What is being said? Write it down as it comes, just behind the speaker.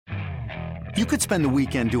You could spend the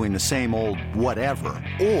weekend doing the same old whatever,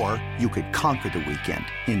 or you could conquer the weekend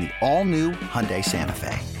in the all-new Hyundai Santa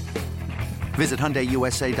Fe. Visit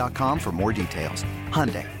HyundaiUSA.com for more details.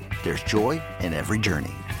 Hyundai, there's joy in every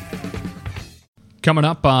journey. Coming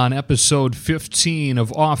up on episode 15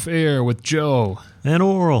 of Off Air with Joe and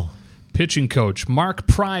Oral. Pitching coach Mark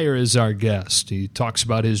Prior is our guest. He talks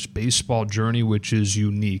about his baseball journey, which is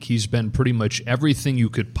unique. He's been pretty much everything you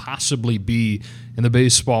could possibly be in the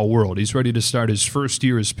baseball world. He's ready to start his first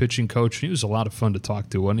year as pitching coach. He was a lot of fun to talk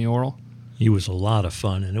to, wasn't he, Oral? He was a lot of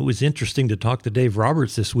fun, and it was interesting to talk to Dave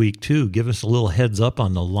Roberts this week, too. Give us a little heads up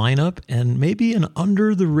on the lineup and maybe an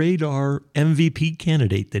under-the-radar MVP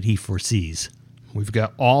candidate that he foresees. We've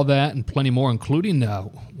got all that and plenty more, including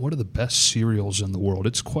what are the best cereals in the world?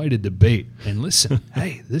 It's quite a debate. And listen,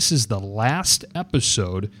 hey, this is the last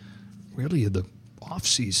episode, really, of the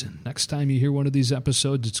off-season. Next time you hear one of these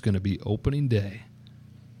episodes, it's going to be opening day.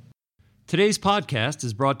 Today's podcast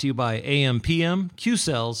is brought to you by AMPM,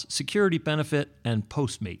 Q-Cells, Security Benefit, and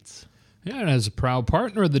Postmates. Yeah, and as a proud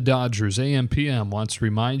partner of the Dodgers, AMPM wants to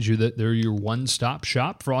remind you that they're your one-stop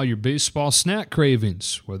shop for all your baseball snack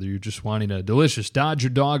cravings. Whether you're just wanting a delicious Dodger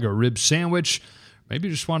dog or rib sandwich, maybe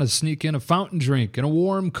you just want to sneak in a fountain drink and a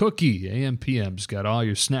warm cookie, AMPM's got all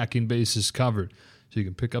your snacking bases covered. So you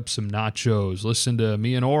can pick up some nachos, listen to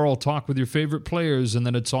me and Oral talk with your favorite players, and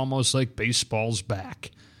then it's almost like baseball's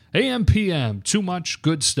back. AMPM, too much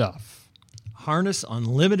good stuff. Harness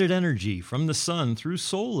unlimited energy from the sun through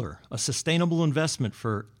solar, a sustainable investment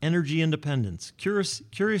for energy independence.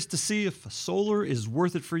 Curious to see if solar is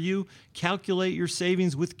worth it for you? Calculate your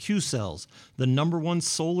savings with Q-Cells, the #1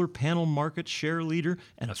 solar panel market share leader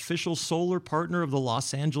and official solar partner of the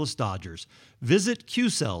Los Angeles Dodgers. Visit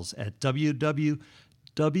Q-Cells at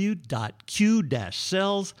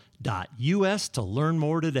www.q-cells.us to learn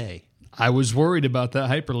more today. I was worried about that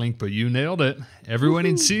hyperlink, but you nailed it. Every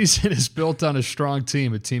winning season is built on a strong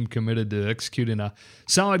team, a team committed to executing a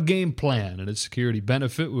solid game plan and a security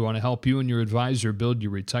benefit. We want to help you and your advisor build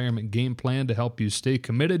your retirement game plan to help you stay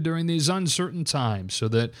committed during these uncertain times so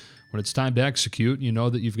that when it's time to execute, you know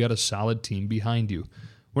that you've got a solid team behind you.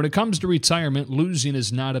 When it comes to retirement, losing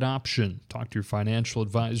is not an option. Talk to your financial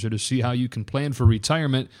advisor to see how you can plan for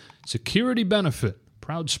retirement. Security Benefit,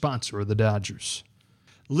 proud sponsor of the Dodgers.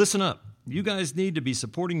 Listen up. You guys need to be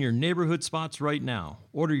supporting your neighborhood spots right now.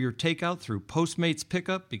 Order your takeout through Postmates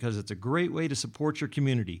Pickup because it's a great way to support your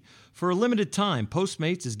community. For a limited time,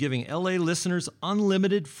 Postmates is giving LA listeners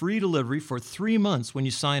unlimited free delivery for 3 months when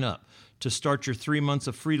you sign up. To start your 3 months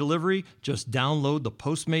of free delivery, just download the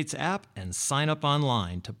Postmates app and sign up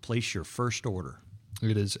online to place your first order.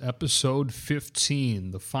 It is episode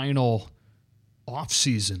 15, the final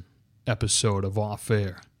off-season episode of Off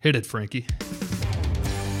Air. Hit it, Frankie.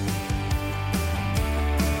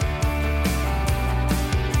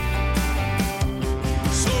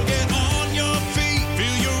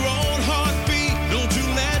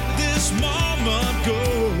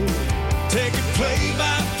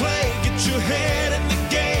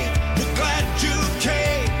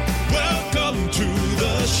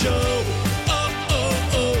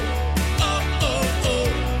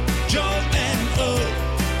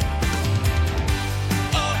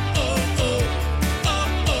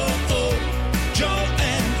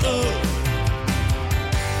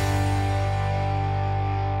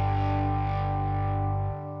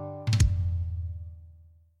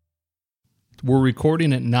 We're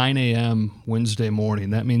recording at 9 a.m. Wednesday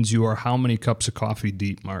morning. That means you are how many cups of coffee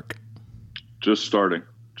deep, Mark? Just starting.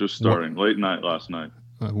 What? Late night last night.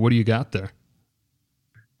 What do you got there?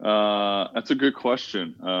 That's a good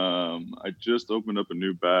question. I just opened up a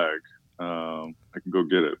new bag. I can go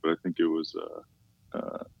get it, but I think it was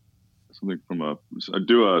something from I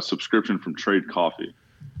do a subscription from Trade Coffee.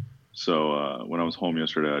 So when I was home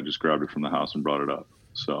yesterday, I just grabbed it from the house and brought it up.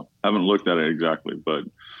 So I haven't looked at it exactly, but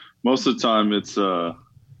most of the time it's either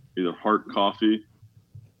Heart Coffee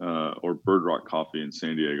or Bird Rock Coffee in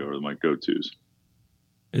San Diego are my go-tos.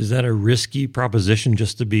 Is that a risky proposition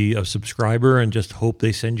just to be a subscriber and just hope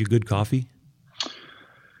they send you good coffee?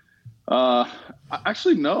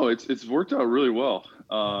 Actually, no. It's worked out really well.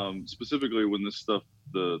 Specifically when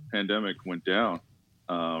the pandemic went down.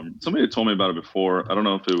 Somebody had told me about it before. I don't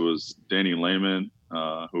know if it was Danny Lehman,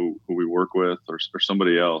 who we work with, or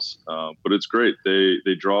somebody else. But it's great.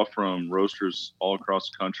 They draw from roasters all across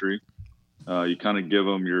the country. You kind of give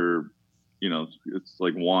them it's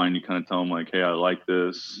like wine. You kind of tell them like, hey, I like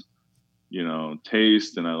this,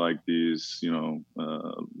 taste, and I like these,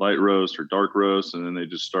 light roast or dark roast. And then they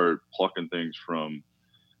just start plucking things from,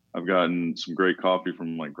 I've gotten some great coffee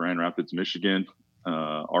from like Grand Rapids, Michigan,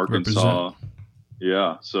 Arkansas. Represent.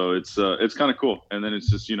 Yeah. So it's kind of cool. And then it's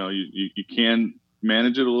just, you can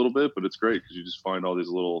manage it a little bit, but it's great because you just find all these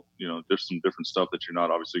little, there's some different stuff that you're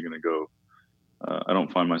not obviously going to go. I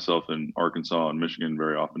don't find myself in Arkansas and Michigan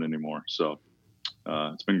very often anymore. So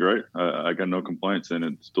it's been great. I got no complaints, and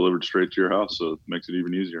it's delivered straight to your house. So it makes it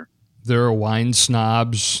even easier. There are wine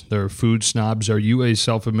snobs. There are food snobs. Are you a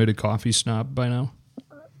self-admitted coffee snob by now?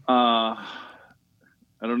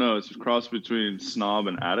 I don't know. It's a cross between snob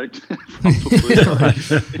and addict. Probably.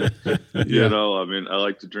 I mean, I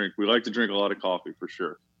like to drink. We like to drink a lot of coffee for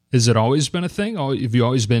sure. Has it always been a thing? Have you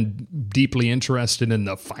always been deeply interested in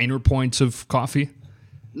the finer points of coffee?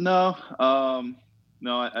 No.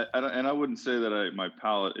 No, I don't, and I wouldn't say that my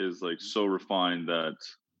palate is like so refined that,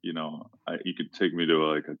 you could take me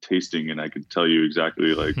to a tasting and I could tell you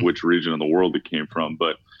exactly like which region of the world it came from.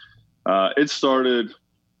 But it started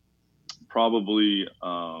probably,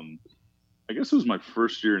 I guess it was my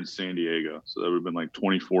first year in San Diego. So that would have been like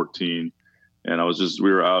 2014. And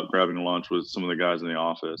we were out grabbing lunch with some of the guys in the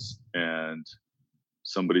office, and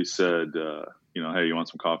somebody said, hey, you want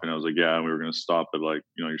some coffee? And I was like, yeah. And we were going to stop at like,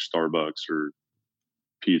 your Starbucks or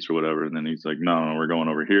Pete's or whatever. And then he's like, no, we're going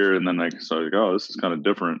over here. And then so I was like, oh, this is kind of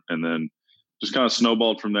different. And then just kind of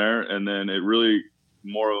snowballed from there. And then it really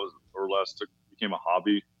more or less became a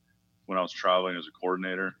hobby when I was traveling as a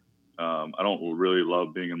coordinator. I don't really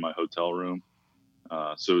love being in my hotel room.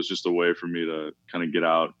 So it was just a way for me to kind of get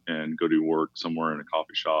out and go do work somewhere in a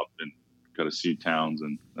coffee shop and kind of see towns.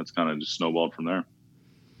 And that's kind of just snowballed from there.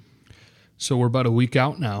 So we're about a week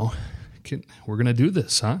out now. We're going to do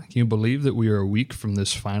this, huh? Can you believe that we are a week from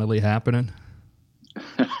this finally happening?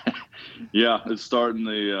 Yeah, it's starting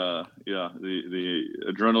the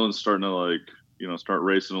adrenaline's starting to start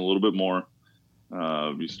racing a little bit more.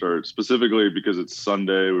 You start specifically because it's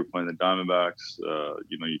Sunday, we're playing the Diamondbacks.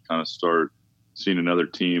 You kind of start seeing another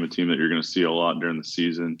team, a team that you're going to see a lot during the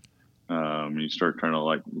season. You start trying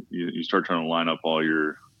to line up all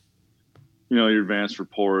your advanced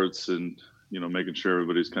reports and, making sure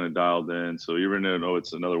everybody's kind of dialed in. So even though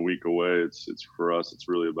it's another week away, it's for us, it's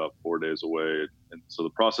really about 4 days away. And so the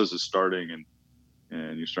process is starting,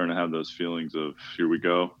 and you're starting to have those feelings of here we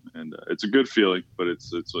go. And it's a good feeling, but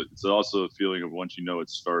it's also a feeling of once it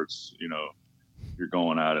starts, you're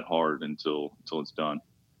going at it hard until it's done.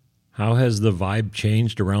 How has the vibe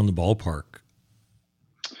changed around the ballpark?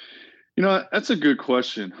 That's a good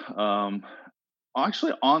question.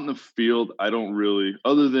 Actually, on the field, I don't really,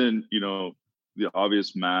 other than, the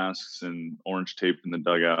obvious masks and orange tape in the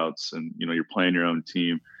dugouts and, you're playing your own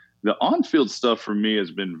team. The on-field stuff for me has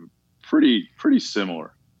been pretty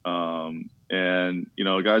similar. And,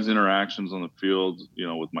 guys' interactions on the field,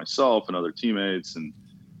 with myself and other teammates and,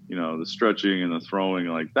 the stretching and the throwing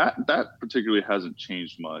like that particularly hasn't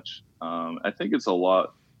changed much. I think it's a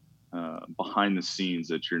lot behind the scenes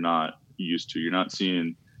that you're not used to. You're not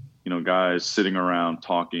seeing, guys sitting around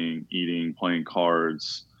talking, eating, playing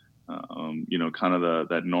cards, kind of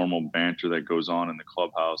that normal banter that goes on in the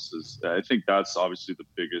clubhouse. I think that's obviously the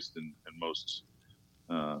biggest and most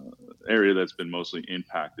area that's been mostly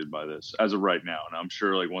impacted by this as of right now. And I'm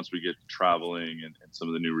sure like once we get to traveling and some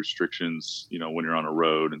of the new restrictions, when you're on a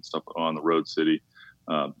road and stuff on the road city,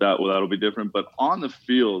 that'll be different. But on the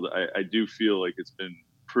field, I do feel like it's been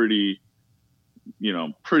pretty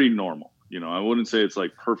normal. I wouldn't say it's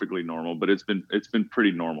like perfectly normal, but it's been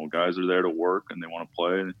pretty normal. Guys are there to work and they want to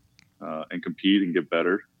play and compete and get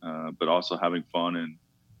better, but also having fun and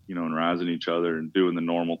and razzing each other and doing the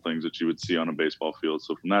normal things that you would see on a baseball field.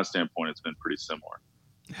 So from that standpoint, it's been pretty similar.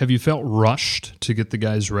 Have you felt rushed to get the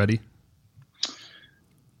guys ready?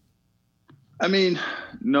 I mean,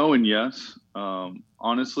 no and yes.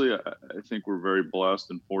 Honestly, I think we're very blessed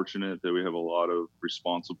and fortunate that we have a lot of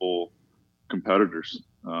responsible competitors.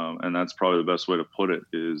 And that's probably the best way to put it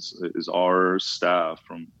is our staff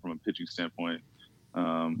from a pitching standpoint.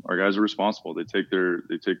 Our guys are responsible. They take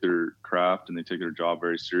their craft and they take their job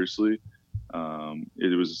very seriously.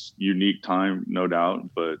 It was unique time, no doubt,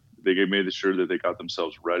 but they made sure that they got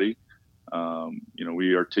themselves ready.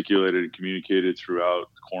 We articulated and communicated throughout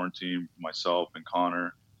quarantine, myself and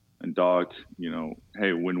Connor and Doc,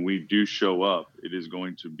 hey, when we do show up, it is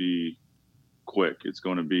going to be quick. It's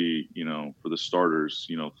going to be, for the starters,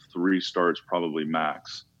 3 starts probably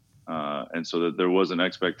max. And so that there was an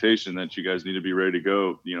expectation that you guys need to be ready to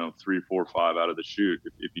go, 3, 4, 5 out of the chute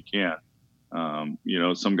if you can.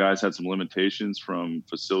 Some guys had some limitations from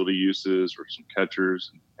facility uses or some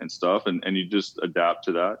catchers and stuff, and you just adapt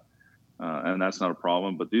to that. And that's not a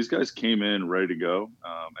problem. But these guys came in ready to go.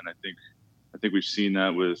 And I think we've seen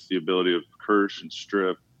that with the ability of Kirsch and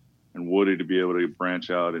Strip and Woody to be able to branch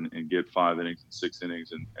out and get 5 innings and 6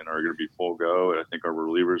 innings and are going to be full go. And I think our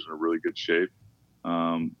relievers are in a really good shape.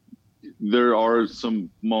 There are some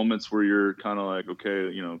moments where you're kind of like,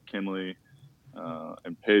 okay, Kenley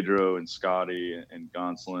and Pedro and Scotty and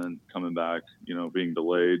Gonsolin coming back, being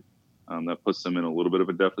delayed. That puts them in a little bit of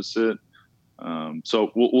a deficit.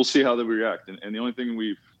 So we'll see how they react. And the only thing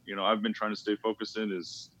I've been trying to stay focused in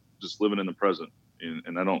is just living in the present.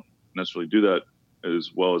 And I don't necessarily do that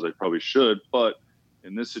as well as I probably should, but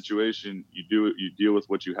in this situation, you deal with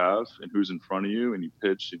what you have and who's in front of you, and you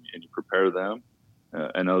pitch and you prepare them.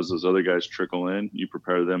 And as those other guys trickle in, you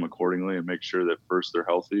prepare them accordingly and make sure that first they're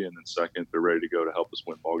healthy, and then second they're ready to go to help us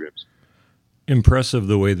win ball games. Impressive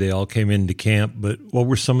the way they all came into camp, but what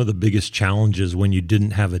were some of the biggest challenges when you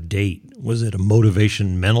didn't have a date? Was it a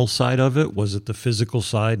motivation mental side of it? Was it the physical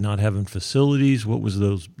side, not having facilities? What was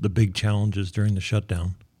the big challenges during the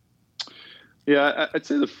shutdown? Yeah, I'd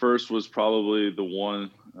say the first was probably the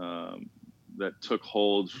one that took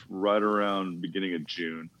hold right around beginning of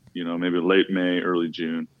June, maybe late May, early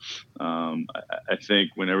June. I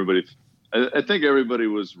think I think everybody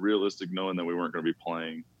was realistic knowing that we weren't going to be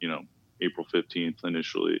playing, April 15th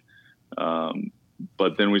initially.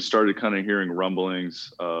 But then we started kind of hearing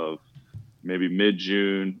rumblings of maybe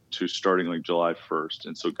mid-June to starting like July 1st.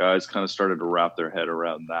 And so guys kind of started to wrap their head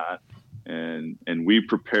around that. And we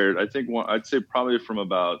prepared, I think I'd say probably from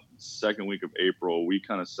about second week of April, we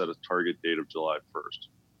kind of set a target date of July 1st.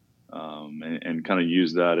 And kind of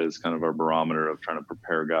use that as kind of our barometer of trying to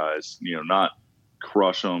prepare guys, not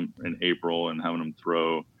crush them in April and having them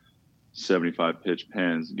throw 75 pitch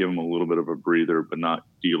pens, give them a little bit of a breather, but not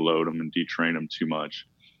deload them and detrain them too much.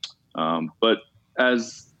 But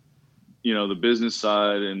as, the business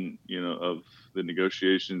side and, of the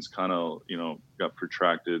negotiations kind of, got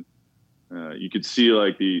protracted, you could see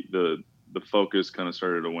like the focus kind of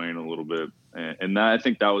started to wane a little bit. And that, I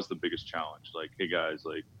think that was the biggest challenge. Like, hey guys,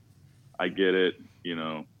 like, I get it,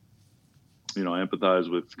 I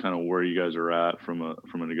empathize with kind of where you guys are at from a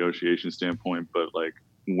negotiation standpoint, but like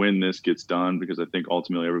when this gets done, because I think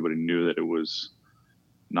ultimately everybody knew that it was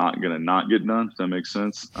not going to not get done, if that makes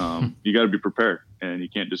sense. You got to be prepared and you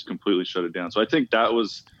can't just completely shut it down. So I think there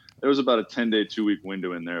was about a 10-day, 2-week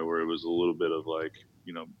window in there where it was a little bit of like,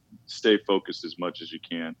 stay focused as much as you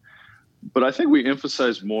can. But I think we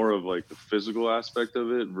emphasized more of like the physical aspect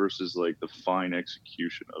of it versus like the fine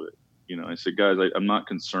execution of it. I said, guys, I'm not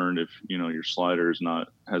concerned if, your slider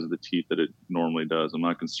has the teeth that it normally does. I'm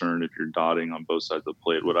not concerned if you're dotting on both sides of the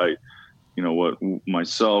plate. What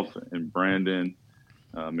myself and Brandon,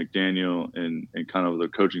 McDaniel and kind of the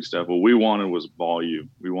coaching staff, what we wanted was volume.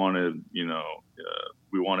 We wanted,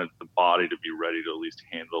 we wanted the body to be ready to at least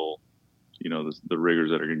handle, the rigors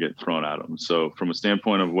that are going to get thrown at them. So from a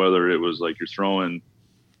standpoint of whether it was like you're throwing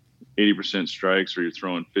 80% strikes or you're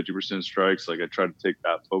throwing 50% strikes, like I tried to take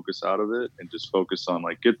that focus out of it and just focus on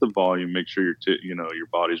like, get the volume, make sure your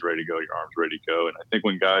body's ready to go, your arm's ready to go. And I think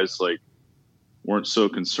when guys like weren't so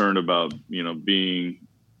concerned about, being,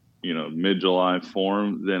 mid-July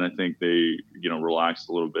form, then I think they, relaxed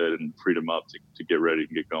a little bit and freed them up to get ready and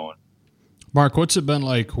get going. Mark, what's it been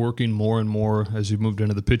like working more and more as you've moved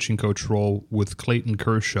into the pitching coach role with Clayton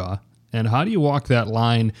Kershaw? And how do you walk that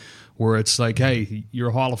line where it's like, hey, you're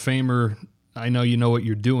a Hall of Famer, I know you know what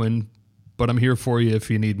you're doing, but I'm here for you if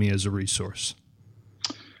you need me as a resource?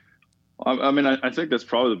 I mean, I think that's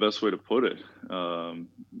probably the best way to put it. I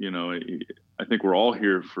think we're all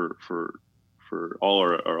here for all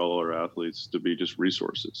our athletes to be just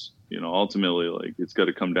resources. Ultimately, like it's got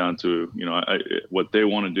to come down to what they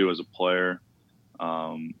want to do as a player,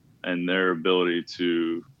 and their ability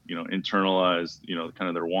to internalize kind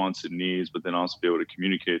of their wants and needs, but then also be able to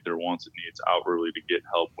communicate their wants and needs outwardly to get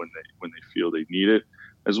help when they feel they need it,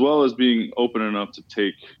 as well as being open enough to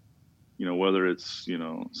take whether it's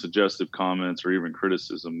suggestive comments or even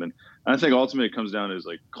criticism. And I think ultimately it comes down to is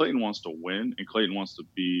like Clayton wants to win and Clayton wants to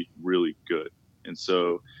be really good. And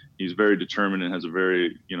so he's very determined and has a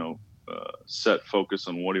very, set focus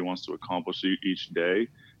on what he wants to accomplish each day.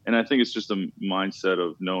 And I think it's just a mindset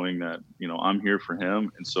of knowing that, I'm here for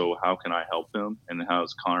him. And so how can I help him, and how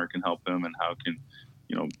Connor can help him, and how can,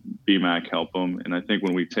 BMAC help him. And I think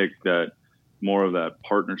when we take that more of that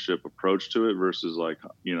partnership approach to it versus like,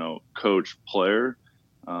 coach player,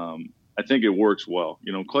 I think it works well.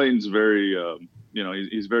 Clayton's very,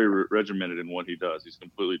 he's very regimented in what he does. He's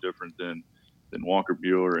completely different than Walker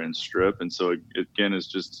Buehler and Strip. And so again, it's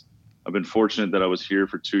just, I've been fortunate that I was here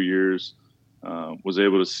for 2 years, was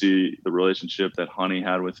able to see the relationship that Honey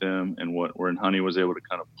had with him, and wherein Honey was able to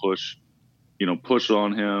kind of push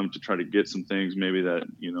on him to try to get some things maybe that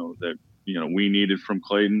we needed from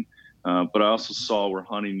Clayton. But I also saw where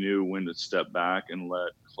Honey knew when to step back and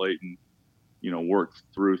let Clayton, work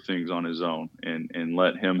through things on his own and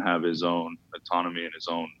let him have his own autonomy and his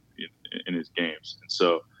own in his games. And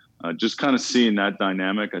so just kind of seeing that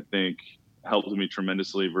dynamic, I think, helped me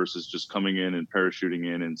tremendously versus just coming in and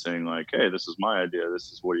parachuting in and saying like, hey, this is my idea.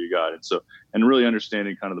 This is what you got. And really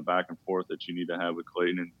understanding kind of the back and forth that you need to have with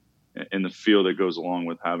Clayton and the feel that goes along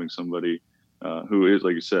with having somebody who is,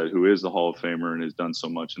 like you said, who is the Hall of Famer and has done so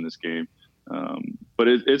much in this game. But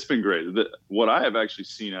it's been great. What I have actually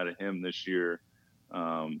seen out of him this year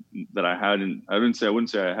that I wouldn't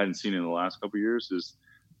say I hadn't seen in the last couple of years is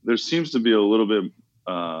there seems to be a little bit,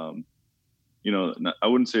 I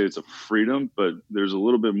wouldn't say it's a freedom, but there's a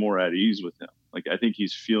little bit more at ease with him. Like, I think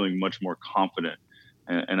he's feeling much more confident.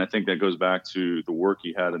 And I think that goes back to the work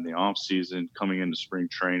he had in the off season, coming into spring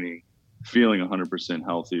training, feeling 100%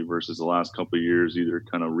 healthy versus the last couple of years, either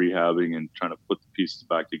kind of rehabbing and trying to put the pieces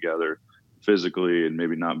back together physically and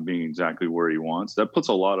maybe not being exactly where he wants. I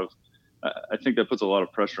think that puts a lot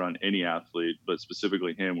of pressure on any athlete, but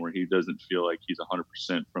specifically him, where he doesn't feel like he's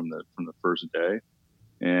 100% from the first day.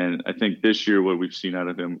 And I think this year, what we've seen out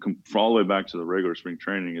of him all the way back to the regular spring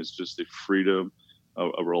training is just a freedom, a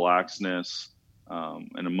relaxedness,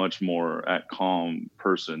 and a much more calm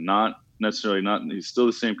person. He's still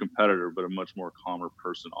the same competitor, but a much more calmer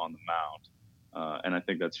person on the mound. And I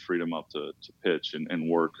think that's freed him up to pitch and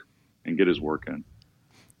work and get his work in.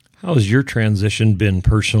 How has your transition been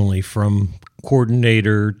personally from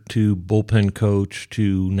coordinator to bullpen coach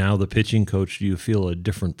to now the pitching coach? Do you feel a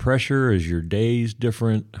different pressure? Is your days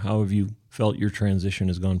different? How have you felt your transition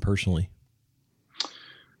has gone personally?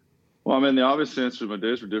 Well, I mean, the obvious answer is my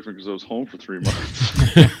days were different because I was home for 3 months.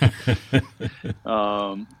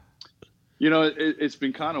 It's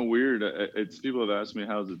been kind of weird. People have asked me,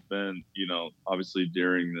 how's it been, obviously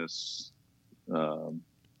during this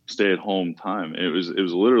stay-at-home time. It was a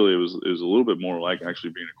little bit more like actually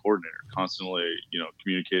being a coordinator, constantly,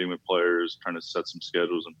 communicating with players, trying to set some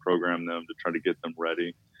schedules and program them to try to get them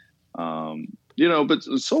ready. But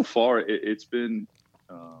so far it's been,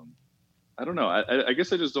 I don't know. I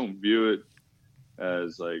guess I just don't view it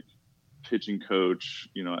as like pitching coach.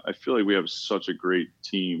 I feel like we have such a great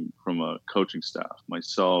team from a coaching staff.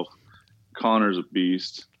 Myself, Connor's a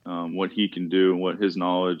beast. What he can do and what his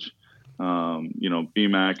knowledge,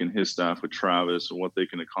 BMAC and his staff with Travis and what they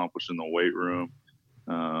can accomplish in the weight room.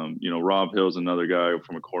 Rob Hill's another guy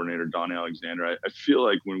from a coordinator, Don Alexander. I feel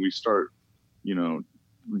like when we start,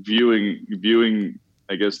 viewing,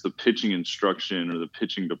 I guess, the pitching instruction or the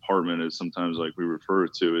pitching department, as sometimes like we refer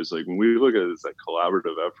to, is like when we look at it as that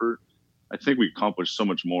collaborative effort, I think we accomplish so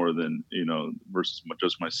much more than, versus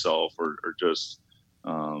just myself or just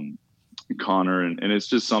Connor. And it's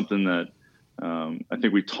just something that I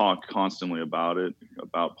think we talk constantly about it,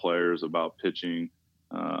 about players, about pitching,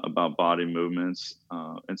 about body movements.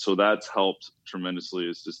 And so that's helped tremendously.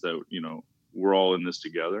 It's just that, we're all in this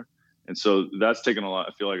together. And so that's taken a lot.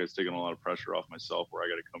 I feel like it's taken a lot of pressure off myself where I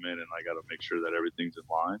got to come in and I got to make sure that everything's in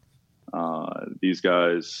line. These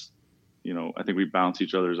guys, I think we bounce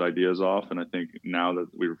each other's ideas off. And I think now that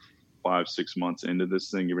we're 5-6 months into this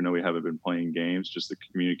thing, even though we haven't been playing games, just the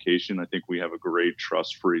communication, I think we have a great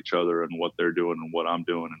trust for each other and what they're doing and what I'm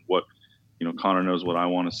doing and what, Connor knows what I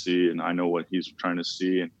want to see and I know what he's trying to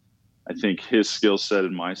see. And I think his skill set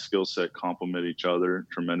and my skill set complement each other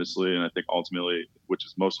tremendously. And I think ultimately, which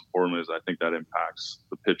is most important, is I think that impacts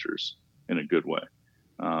the pitchers in a good way.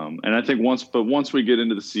 And I think once we get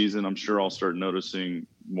into the season, I'm sure I'll start noticing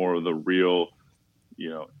more of the real,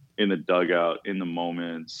 in the dugout, in the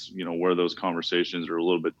moments, where those conversations are a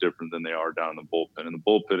little bit different than they are down in the bullpen. In the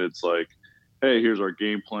bullpen, it's like, hey, here's our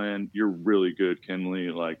game plan. You're really good,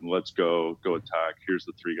 Kenley. Like, let's go attack. Here's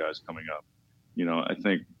the 3 guys coming up. I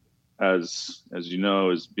think as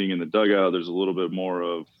being in the dugout, there's a little bit more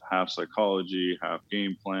of half psychology, half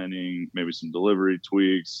game planning, maybe some delivery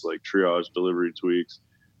tweaks, like triage delivery tweaks.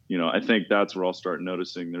 I think that's where I'll start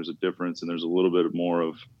noticing there's a difference and there's a little bit more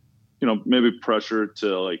of, maybe pressure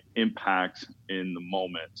to like impact in the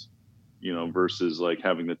moment, versus like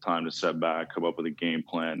having the time to set back, come up with a game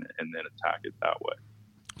plan and then attack it that way.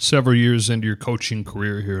 Several years into your coaching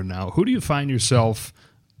career here now, who do you find yourself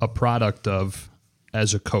a product of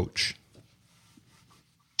as a coach?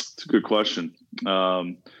 It's a good question.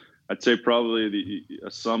 I'd say probably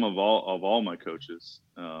a sum of all my coaches.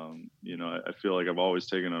 I feel like I've always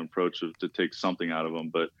taken an approach to take something out of them.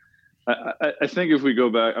 But I think if we go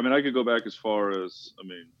back, I could go back as far as,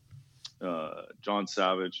 John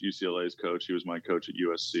Savage, UCLA's coach. He was my coach at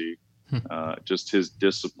USC. Just his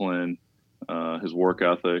discipline, his work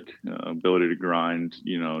ethic, ability to grind,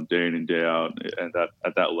 day in and day out. And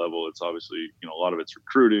at that level, it's obviously, a lot of it's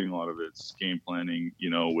recruiting, a lot of it's game planning,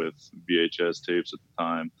 with VHS tapes at the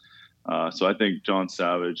time. So I think John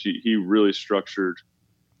Savage, he really structured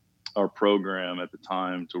our program at the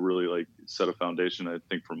time to really like set a foundation, I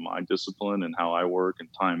think, for my discipline and how I work and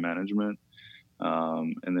time management.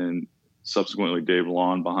 And then subsequently Dave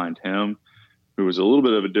Lawn behind him, who was a little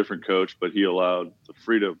bit of a different coach, but he allowed the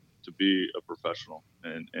freedom to be a professional.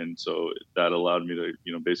 And so that allowed me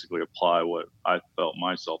to, basically apply what I felt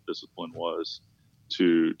my self-discipline was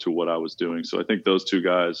to what I was doing. So I think those two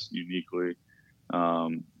guys uniquely,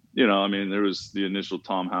 there was the initial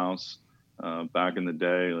Tom House back in the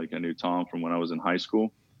day. Like I knew Tom from when I was in high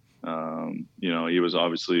school. He was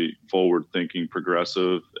obviously forward thinking,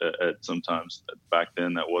 progressive at sometimes back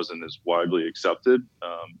then that wasn't as widely accepted.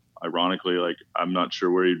 Ironically, like I'm not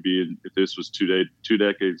sure where he'd be if this was 2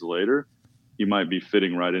 decades later. He might be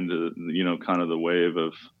fitting right into kind of the wave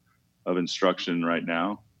of instruction right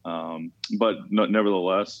now. But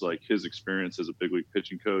nevertheless, like his experience as a big league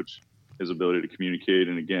pitching coach, his ability to communicate,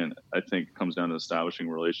 and again, I think it comes down to establishing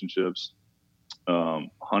relationships.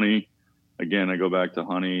 Honey, again, I go back to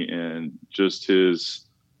Honey and just his,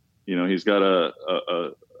 he's got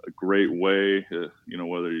a great way,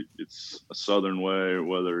 whether it's a Southern way,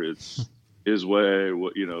 whether it's his way,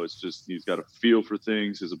 it's just, he's got a feel for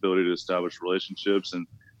things, his ability to establish relationships, and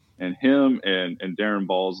him and Darren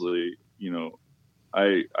Balsley,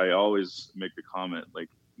 I always make the comment, like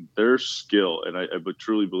their skill, and I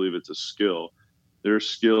truly believe it's a skill, their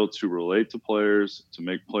skill to relate to players, to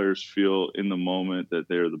make players feel in the moment that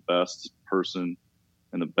they're the best person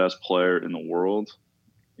and the best player in the world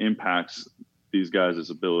impacts these guys'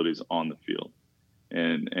 abilities on the field.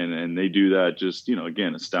 And they do that just,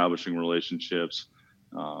 again, establishing relationships,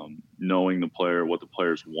 knowing the player, what the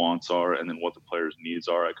player's wants are, and then what the player's needs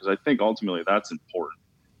are. Because I think ultimately that's important.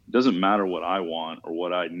 It doesn't matter what I want or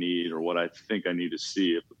what I need or what I think I need to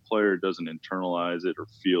see. If the player doesn't internalize it or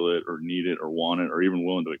feel it or need it or want it or even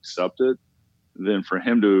willing to accept it, then for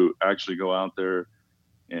him to actually go out there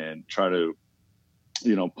and try to,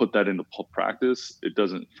 put that into practice, it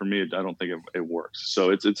doesn't, for me, I don't think it works. So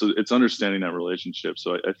it's understanding that relationship.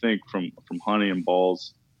 So I think from Honey and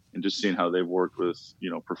Balls and just seeing how they've worked with,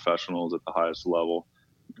 professionals at the highest level,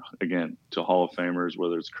 again, to Hall of Famers,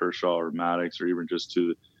 whether it's Kershaw or Maddox, or even just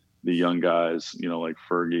to the young guys, like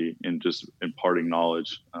Fergie, and just imparting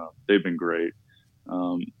knowledge. They've been great.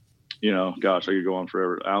 Gosh, I could go on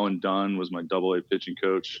forever. Alan Dunn was my AA pitching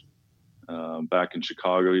coach back in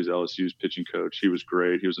Chicago. He's LSU's pitching coach. He was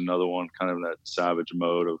great. He was another one kind of in that Savage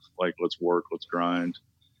mode of like, let's work, let's grind.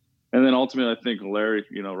 And then ultimately, I think Larry,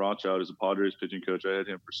 Rothschild is a Padres pitching coach. I had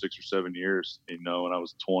him for 6 or 7 years, and I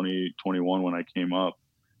was 20, 21 when I came up.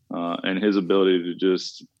 And his ability to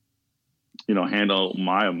just, handle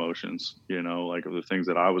my emotions, like of the things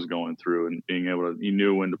that I was going through, and being able to, he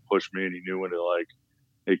knew when to push me, and he knew when to like,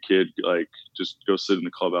 hey kid, like just go sit in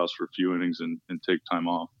the clubhouse for a few innings and take time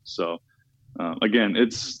off. So again,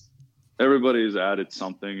 everybody's added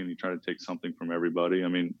something, and you try to take something from everybody. I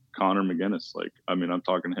mean, Connor McGinnis, I'm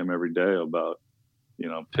talking to him every day about,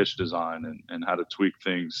 pitch design and how to tweak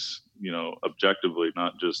things, objectively,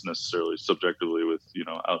 not just necessarily subjectively with,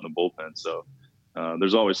 out in the bullpen. So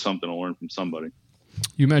there's always something to learn from somebody.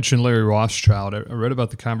 You mentioned Larry Rothschild. I read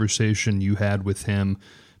about the conversation you had with him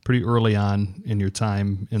pretty early on in your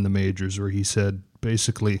time in the majors, where he said,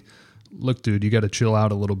 basically, look, dude, you got to chill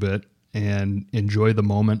out a little bit and enjoy the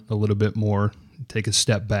moment a little bit more, take a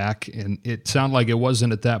step back. And it sounded like it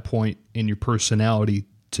wasn't at that point in your personality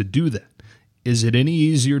to do that. Is it any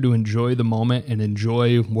easier to enjoy the moment and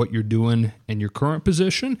enjoy what you're doing in your current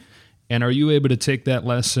position? And are you able to take that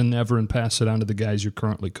lesson ever and pass it on to the guys you're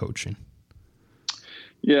currently coaching?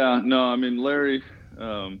 Yeah, no, I mean, Larry,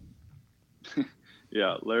 Larry,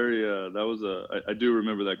 that was I do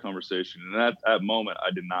remember that conversation. And at that moment,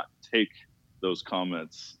 I did not take those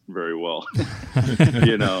comments very well,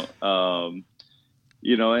 and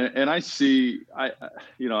I see,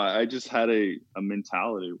 I just had a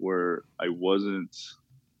mentality where I wasn't,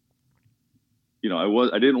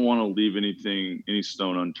 I didn't want to leave any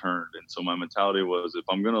stone unturned. And so my mentality was,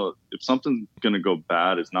 if something's going to go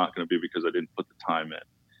bad, it's not going to be because I didn't put the time in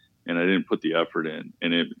and I didn't put the effort in.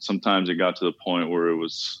 And sometimes it got to the point where it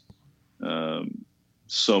was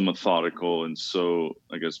so methodical and so,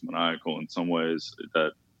 I guess, maniacal in some ways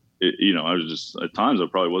that, I was just, at times I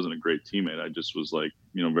probably wasn't a great teammate. I just was like,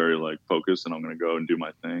 very like focused, and I'm going to go and do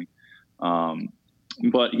my thing.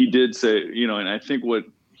 But he did say, and I think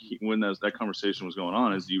when that conversation was going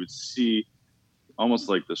on is you would see almost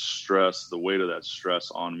like the stress, the weight of that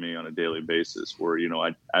stress on me on a daily basis where,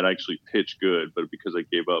 I'd actually pitch good, but because I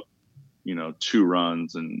gave up, 2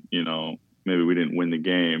 runs and, maybe we didn't win the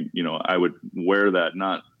game, I would wear that,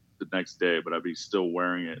 not the next day, but I'd be still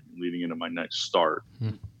wearing it leading into my next start.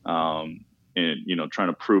 And, trying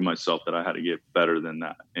to prove myself that I had to get better than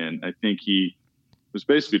that. And I think he was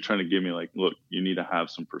basically trying to give me like, look, you need to have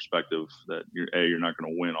some perspective that you're not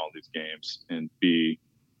going to win all these games, and B,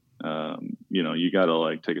 you got to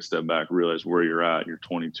like take a step back, realize where you're at. You're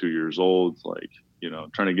 22 years old, like,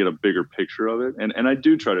 trying to get a bigger picture of it. And I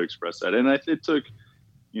do try to express that. And it took,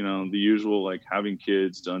 the usual, like having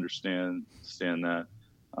kids to understand that.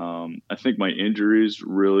 I think my injuries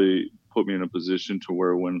really put me in a position to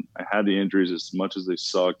where when I had the injuries, as much as they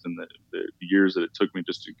sucked and the years that it took me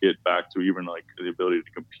just to get back to even like the ability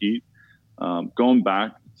to compete, going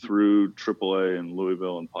back through AAA and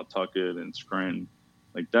Louisville and Pawtucket and Scranton,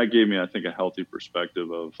 like that gave me, I think, a healthy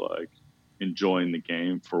perspective of like enjoying the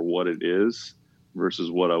game for what it is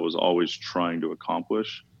versus what I was always trying to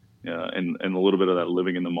accomplish, and a little bit of that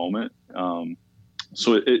living in the moment.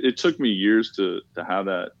 So it took me years to have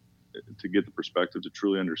that, to get the perspective to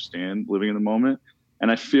truly understand living in the moment. And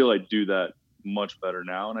I feel I do that much better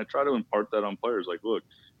now. And I try to impart that on players. Like, look,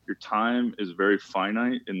 your time is very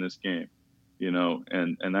finite in this game,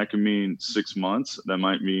 and that can mean 6 months. That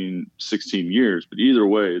might mean 16 years, but either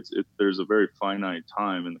way, there's a very finite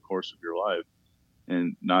time in the course of your life.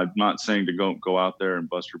 And I'm not saying to go out there and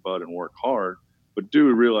bust your butt and work hard, but do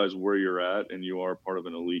realize where you're at, and you are part of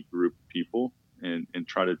an elite group of people. And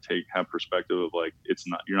try to have perspective of like,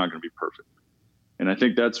 you're not going to be perfect. And I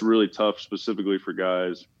think that's really tough, specifically for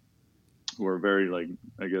guys who are very, like,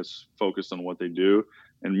 I guess, focused on what they do,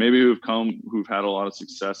 and maybe who've had a lot of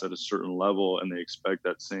success at a certain level, and they expect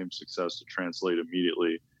that same success to translate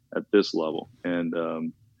immediately at this level. And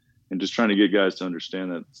just trying to get guys to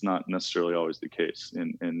understand that it's not necessarily always the case.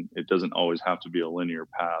 And it doesn't always have to be a linear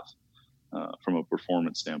path from a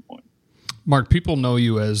performance standpoint. Mark, people know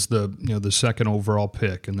you as the second overall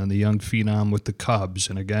pick, and then the young phenom with the Cubs,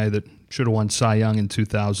 and a guy that should have won Cy Young in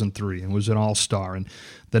 2003 and was an all-star and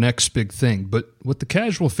the next big thing. But what the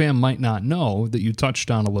casual fan might not know, that you touched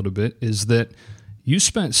on a little bit, is that you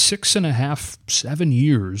spent 6.5, 7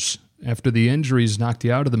 years after the injuries knocked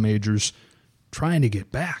you out of the majors trying to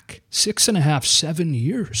get back. 6.5, 7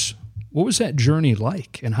 years. What was that journey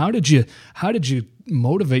like? And how did you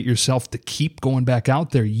motivate yourself to keep going back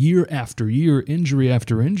out there year after year, injury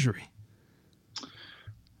after injury?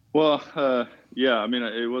 Well, yeah, I mean,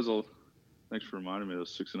 thanks for reminding me of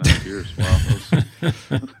those 6.5 years.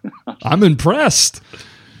 Wow. I'm impressed.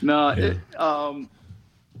 No, I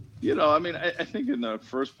mean, I think in the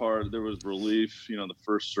first part there was relief, the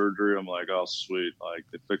first surgery, I'm like, oh, sweet. Like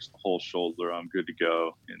they fixed the whole shoulder. I'm good to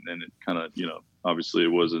go. And then it kind of, obviously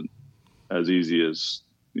it wasn't as easy as,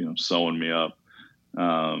 sewing me up.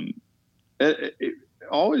 It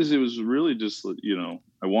was really just,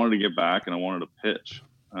 I wanted to get back and I wanted to pitch,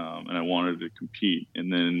 and I wanted to compete.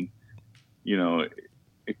 And then,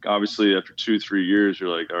 obviously after 2-3 years, you're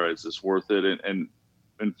like, all right, is this worth it? And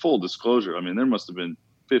in full disclosure, I mean, there must've been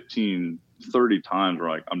 15, 30 times where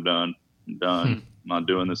like, I'm done, I'm not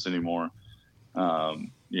doing this anymore.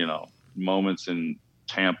 Moments in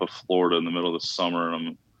Tampa, Florida in the middle of the summer, and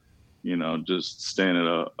I'm, just staying at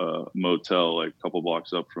a motel like a couple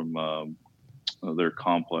blocks up from their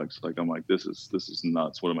complex. Like, I'm like, this is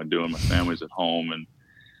nuts. What am I doing? My family's at home.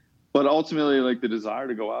 But ultimately, like the desire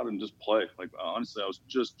to go out and just play. Like, honestly, I was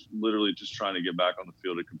literally just trying to get back on the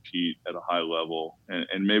field to compete at a high level.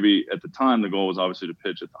 And maybe at the time, the goal was obviously to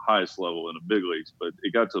pitch at the highest level in the big leagues. But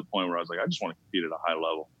it got to the point where I was like, I just want to compete at a high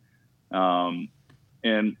level.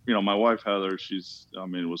 And, my wife, Heather,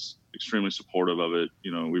 was extremely supportive of it.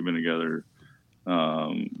 We've been together,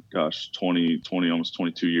 20, almost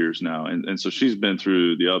 22 years now. And so she's been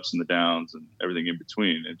through the ups and the downs and everything in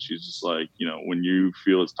between. And she's just like, when you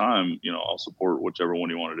feel it's time, I'll support whichever one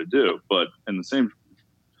you wanted to do. But in the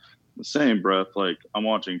same breath, like I'm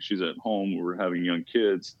watching, she's at home, we're having young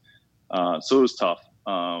kids. So it was tough.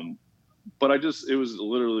 But it was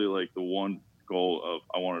literally like the one goal of,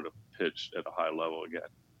 I wanted to pitch at a high level again.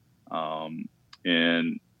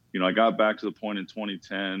 And, I got back to the point in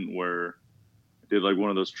 2010 where I did like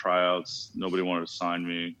one of those tryouts. Nobody wanted to sign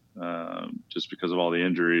me, just because of all the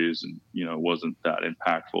injuries, and, it wasn't that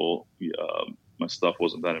impactful. My stuff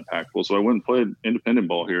wasn't that impactful. So I went and played independent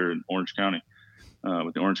ball here in Orange County,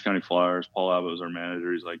 with the Orange County Flyers. Paul Abbott was our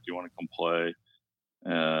manager. He's like, do you want to come play?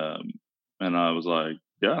 And I was like,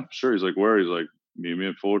 yeah, sure. He's like, where? He's like, meet me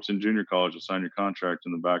at Fullerton Junior College. I'll sign your contract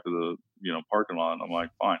in the back of the, parking lot. And I'm like,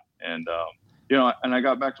 fine. And, and I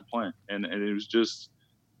got back to playing, and it was just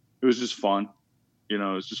fun. It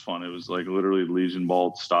was just fun. It was like literally Legion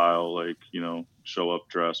Ball style, like, show up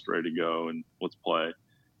dressed, ready to go, and let's play.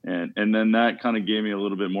 And then that kind of gave me a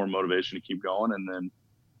little bit more motivation to keep going. And then,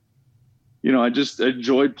 I just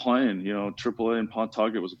enjoyed playing. AAA in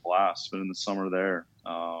Pawtucket was a blast. Spending the summer there.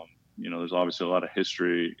 There's obviously a lot of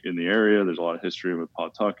history in the area. There's a lot of history with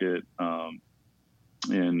Pawtucket.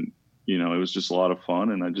 And it was just a lot of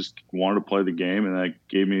fun, and I just wanted to play the game, and that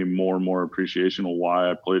gave me more and more appreciation of why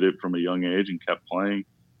I played it from a young age and kept playing.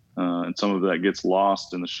 And some of that gets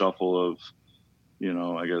lost in the shuffle of,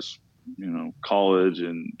 I guess, college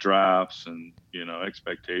and drafts and,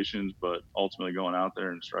 expectations, but ultimately going out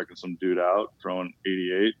there and striking some dude out, throwing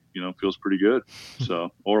 88, feels pretty good.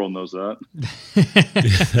 So Oral knows that.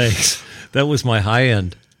 Thanks. That was my high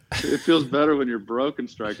end. It feels better when you're broke and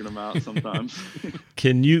striking them out sometimes.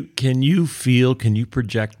 Can you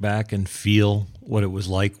project back and feel what it was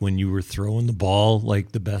like when you were throwing the ball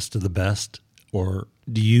like the best of the best? Or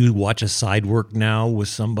do you watch a side work now with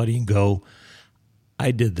somebody and go,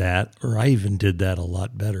 I did that, or I even did that a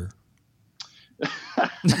lot better?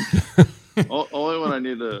 Only when I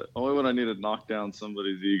need to knock down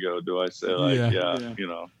somebody's ego do I say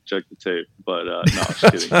check the tape. But no, I'm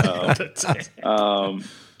just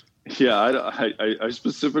kidding. I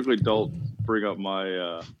specifically don't bring up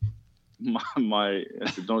my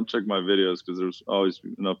don't check my videos, because there's always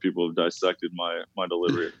enough people who've dissected my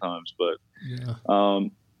delivery at times. But I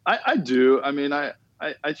do. I mean, I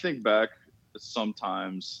think back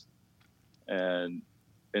sometimes, and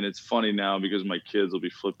it's funny now because my kids will be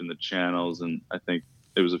flipping the channels, and I think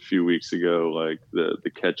it was a few weeks ago, like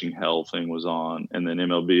the Catching Hell thing was on, and then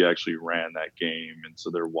MLB actually ran that game, and so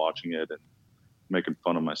they're watching it and making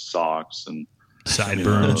fun of my socks and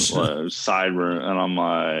sideburns, sideburn, and I'm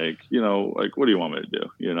like, what do you want me to do,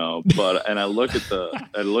 But and I look at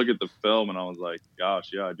the film, and I was like,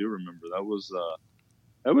 gosh, yeah, I do remember that was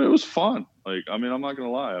it was fun. Like, I mean, I'm not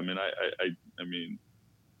gonna lie. I mean, I mean,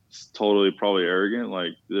 it's totally probably arrogant.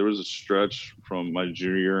 Like, there was a stretch from my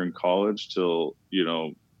junior year in college till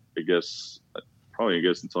I guess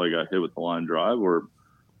until I got hit with the line drive, where,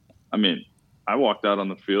 I mean, I walked out on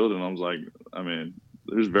the field and I was like, I mean,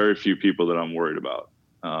 there's very few people that I'm worried about.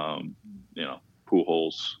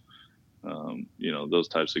 Pujols, those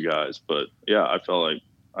types of guys. But yeah, I felt like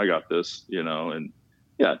I got this, and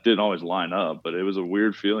yeah, it didn't always line up, but it was a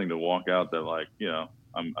weird feeling to walk out that, like, I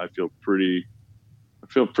feel pretty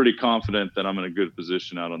confident that I'm in a good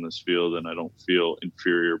position out on this field, and I don't feel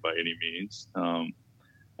inferior by any means. And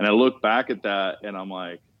I look back at that and I'm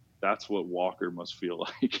like, that's what Walker must feel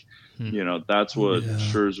like. That's what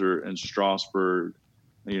Scherzer and Strasburg,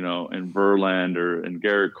 and Verlander and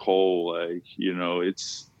Garrett Cole, like,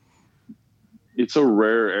 it's a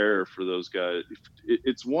rare air for those guys.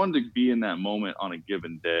 It's one to be in that moment on a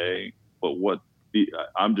given day, but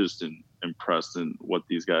I'm just impressed in what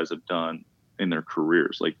these guys have done in their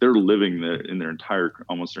careers. Like, they're living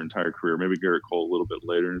almost their entire career. Maybe Garrett Cole a little bit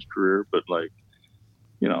later in his career, but like,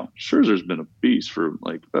 Scherzer's been a beast for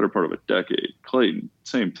like the better part of a decade. Clayton,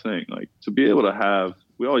 same thing. Like, to be able to have,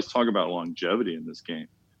 we always talk about longevity in this game.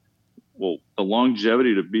 Well, the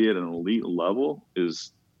longevity to be at an elite level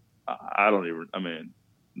is,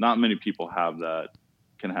 not many people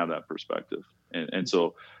can have that perspective. And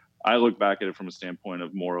so I look back at it from a standpoint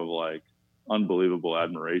of more of like unbelievable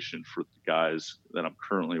admiration for the guys that I'm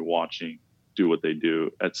currently watching do what they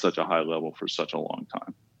do at such a high level for such a long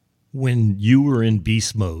time. When you were in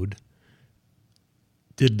beast mode,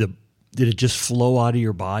 did it just flow out of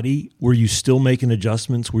your body? Were you still making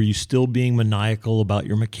adjustments? Were you still being maniacal about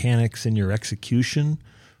your mechanics and your execution?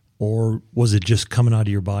 Or was it just coming out of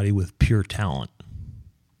your body with pure talent?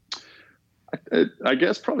 I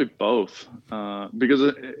guess probably both, because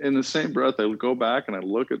in the same breath, I go back and I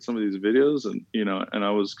look at some of these videos, and and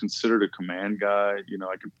I was considered a command guy.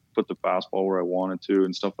 I could put the fastball where I wanted to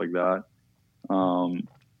and stuff like that. I'm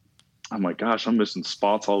like, gosh, I'm missing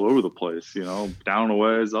spots all over the place. Down and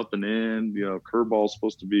away, up and in. Curveball's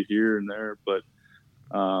supposed to be here and there, but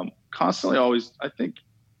constantly, always, I think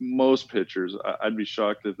most pitchers, I'd be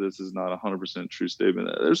shocked if this is not a 100% true statement.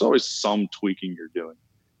 There's always some tweaking you're doing.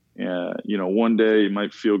 One day it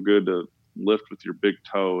might feel good to lift with your big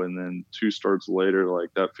toe, and then 2 starts later,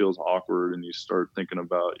 like, that feels awkward, and you start thinking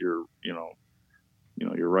about your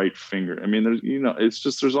right finger. I mean, there's, it's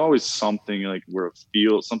just, there's always something like where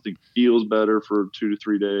something feels better for 2 to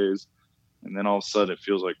 3 days, and then all of a sudden it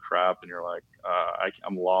feels like crap, and you're like,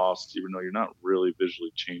 I'm lost, even though you're not really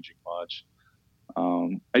visually changing much.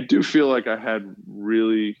 I do feel like I had a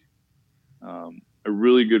really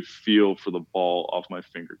good feel for the ball off my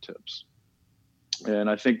fingertips. And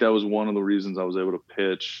I think that was one of the reasons I was able to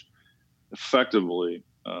pitch effectively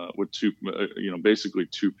with basically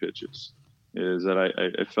two pitches, is that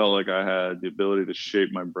I felt like I had the ability to shape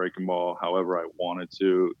my breaking ball however I wanted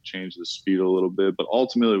to, change the speed a little bit, but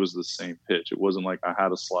ultimately it was the same pitch. It wasn't like I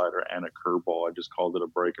had a slider and a curveball. I just called it a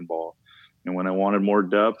breaking ball. And when I wanted more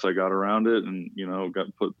depth, I got around it and,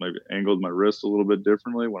 angled my wrist a little bit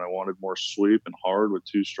differently. When I wanted more sweep and hard with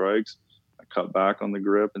 2 strikes, I cut back on the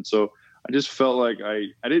grip. And so I just felt like I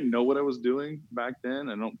didn't know what I was doing back then.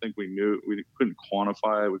 I don't think we knew. We couldn't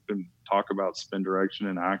quantify it. We couldn't talk about spin direction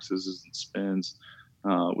and axes and spins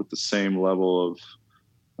with the same level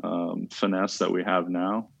of finesse that we have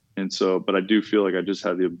now. And so, but I do feel like I just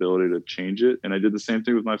had the ability to change it. And I did the same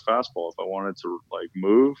thing with my fastball. If I wanted to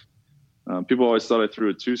move, people always thought I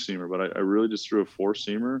threw a 2-seamer, but I really just threw a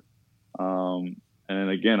 4-seamer. And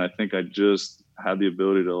again, I think I just had the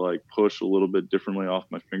ability to push a little bit differently off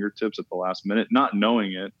my fingertips at the last minute, not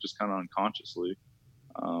knowing it, just kind of unconsciously.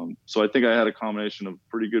 So I think I had a combination of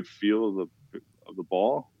pretty good feel of the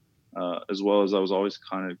ball, as well as I was always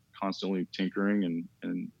kind of constantly tinkering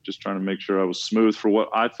and just trying to make sure I was smooth for what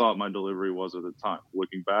I thought my delivery was at the time.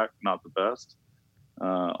 Looking back, not the best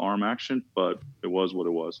arm action, but it was what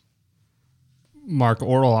it was. Mark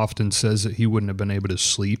Orel often says that he wouldn't have been able to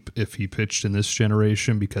sleep if he pitched in this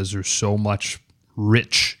generation because there's so much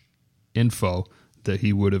rich info that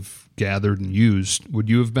he would have gathered and used. Would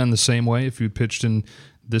you have been the same way if you pitched in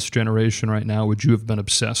this generation right now? Would you have been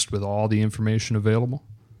obsessed with all the information available?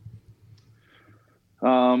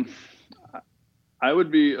 I would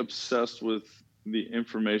be obsessed with the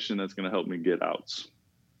information that's going to help me get outs.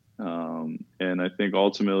 And I think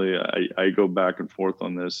ultimately I go back and forth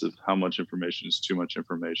on this of how much information is too much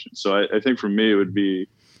information. So I think for me, it would be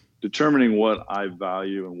determining what I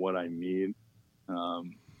value and what I need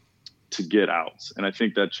to get outs. And I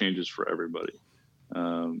think that changes for everybody.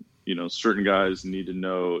 Certain guys need to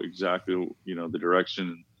know exactly, the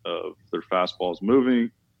direction of their fastballs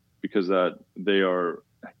moving because that they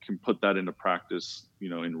can put that into practice,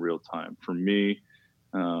 in real time. For me,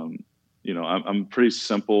 I'm pretty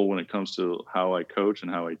simple when it comes to how I coach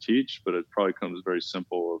and how I teach, but it probably comes very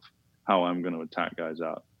simple of how I'm going to attack guys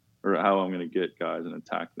out or how I'm going to get guys and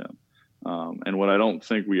attack them. And what I don't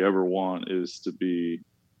think we ever want is to be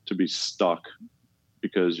stuck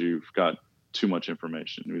because you've got too much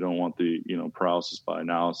information. We don't want the, paralysis by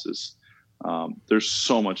analysis. There's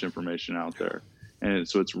so much information out there. And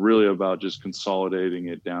so it's really about just consolidating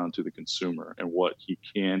it down to the consumer and what he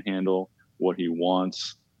can handle, what he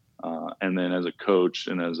wants. And then as a coach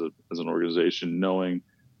and as an organization, knowing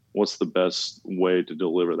what's the best way to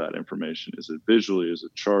deliver that information. Is it visually? Is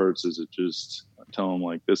it charts? Is it just tell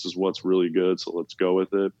them this is what's really good, so let's go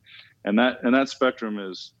with it? And that spectrum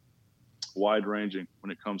is wide ranging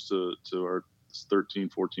when it comes to our 13,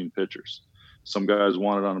 14 pitchers. Some guys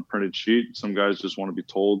want it on a printed sheet. Some guys just want to be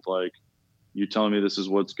told, you telling me this is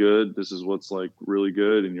what's good, this is what's really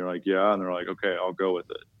good, and you're yeah, and they're okay, I'll go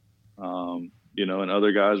with it. And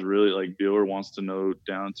other guys really Buehler wants to know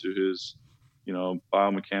down to his,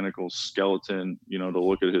 biomechanical skeleton, to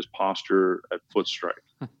look at his posture at foot strike.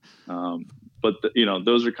 But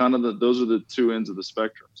those are those are the two ends of the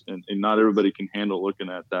spectrum, and not everybody can handle looking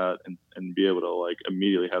at that and be able to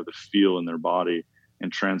immediately have the feel in their body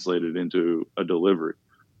and translate it into a delivery.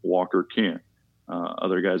 Walker can't.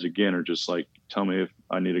 Other guys, again, are just tell me if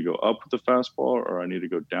I need to go up with the fastball or I need to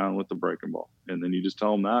go down with the breaking ball. And then you just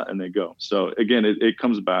tell them that and they go. So, again, it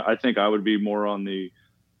comes back. I think I would be more on the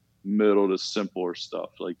middle to simpler stuff.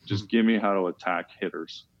 Just give me how to attack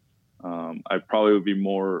hitters. I probably would be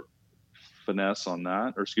more finesse on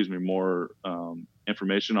that, more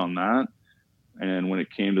information on that. And when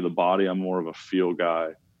it came to the body, I'm more of a feel guy,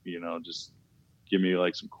 just give me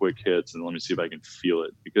some quick hits and let me see if I can feel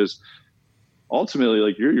it. Because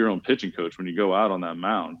ultimately, you're your own pitching coach when you go out on that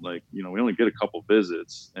mound. We only get a couple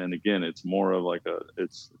visits, and again, it's more of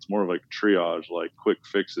it's more of a triage, quick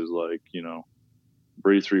fixes,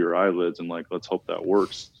 breathe through your eyelids and let's hope that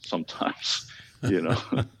works sometimes. There's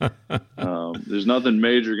nothing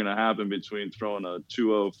major going to happen between throwing a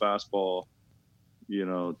 2-0 fastball,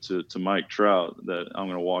 to Mike Trout that I'm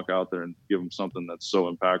going to walk out there and give them something that's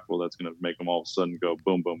so impactful that's going to make them all of a sudden go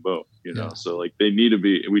boom, boom, boom. Yeah. So they need to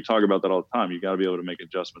be. We talk about that all the time. You got to be able to make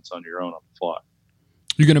adjustments on your own on the fly.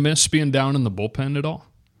 You going to miss being down in the bullpen at all?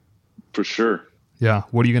 For sure. Yeah.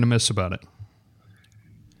 What are you going to miss about it?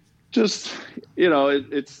 Just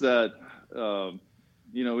it's that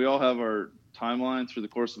we all have our timeline through the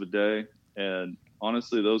course of a day, and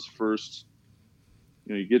honestly, those first.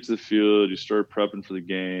 You get to the field, you start prepping for the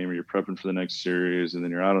game, or you're prepping for the next series, and then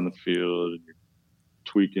you're out on the field, and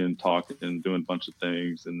tweaking, talking, doing a bunch of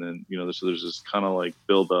things. And then, so there's this kind of like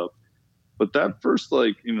build up. But that first,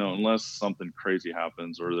 like, unless something crazy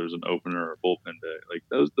happens or there's an opener or a bullpen day,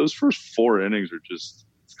 like those first 4 innings are just,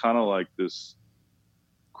 it's kind of like this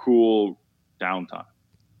cool downtime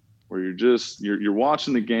where you're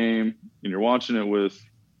watching the game and you're watching it with,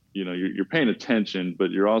 you're paying attention,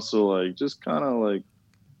 but you're also like, just kind of like,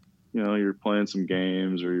 you're playing some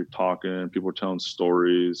games or you're talking, people are telling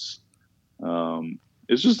stories.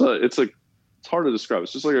 It's just it's hard to describe.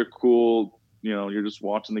 It's just like a cool, you're just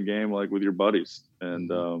watching the game like with your buddies, and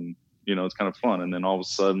it's kind of fun. And then all of a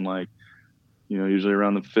sudden, like, usually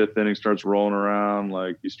around the 5th inning starts rolling around,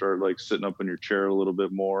 like you start like sitting up in your chair a little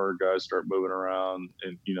bit more, guys start moving around,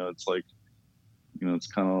 and it's like, it's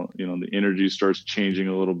kind of, the energy starts changing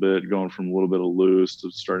a little bit, going from a little bit of loose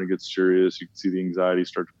to starting to get serious. You can see the anxiety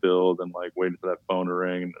start to build, and like waiting for that phone to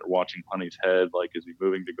ring, and watching Honey's head, like, is he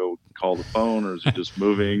moving to go call the phone, or is he just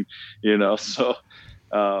moving, So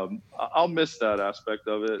I'll miss that aspect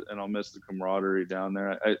of it, and I'll miss the camaraderie down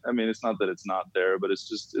there. I mean, it's not that it's not there, but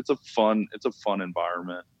it's a fun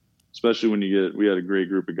environment, especially when we had a great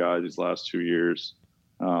group of guys these last 2 years.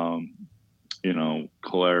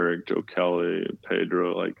 Cleric, Joe Kelly,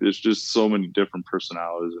 Pedro, like there's just so many different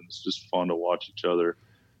personalities, and it's just fun to watch each other,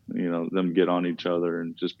 them get on each other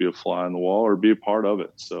and just be a fly on the wall or be a part of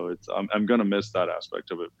it. So I'm going to miss that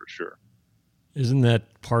aspect of it for sure. Isn't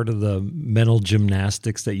that part of the mental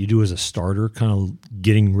gymnastics that you do as a starter, kind of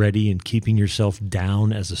getting ready and keeping yourself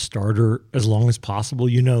down as a starter as long as possible?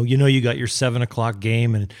 You got your 7:00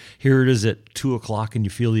 game, and here it is at 2:00, and you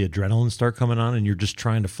feel the adrenaline start coming on, and you're just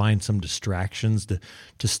trying to find some distractions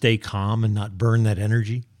to stay calm and not burn that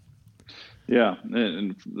energy. Yeah,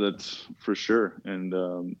 and that's for sure. And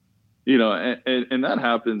and that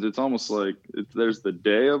happens. It's almost like there's the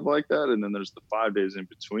day of like that, and then there's the 5 days in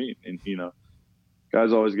between, and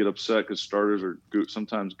guys always get upset because starters are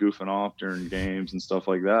sometimes goofing off during games and stuff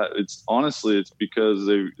like that. It's because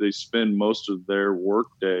they spend most of their work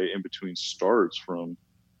day in between starts from,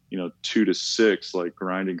 2 to 6, like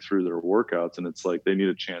grinding through their workouts. And it's like they need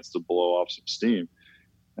a chance to blow off some steam.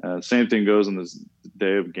 Same thing goes on this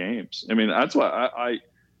day of games. I mean, that's why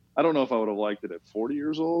I don't know if I would have liked it at 40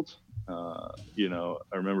 years old.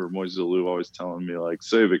 I remember Moises Alou always telling me, like,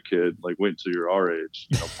 save it, kid, like wait until you're our age,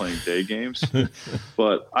 playing day games.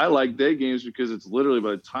 But I like day games because it's literally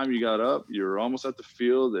by the time you got up, you're almost at the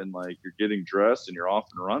field and like you're getting dressed and you're off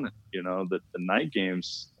and running. The night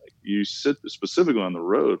games, like, you sit specifically on the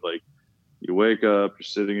road, like you wake up, you're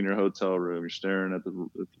sitting in your hotel room, you're staring at the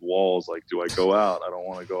walls, like, do I go out? I don't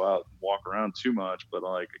want to go out and walk around too much, but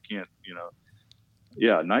like I can't,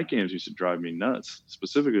 Yeah, night games used to drive me nuts.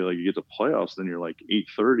 Specifically, like you get to playoffs, then you're like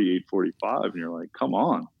 8:30, 8:45, and you're like, come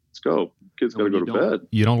on, let's go. Kids got to go to bed.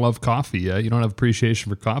 You don't love coffee yet. You don't have appreciation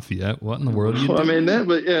for coffee yet. What in the world are you doing? I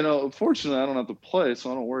mean, fortunately, I don't have to play,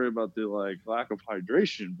 so I don't worry about the like lack of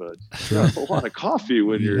hydration. But that's a lot of coffee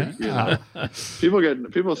when you're, people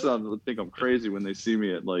think I'm crazy when they see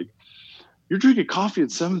me at like, you're drinking coffee at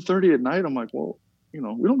 7:30 at night. I'm like, well, we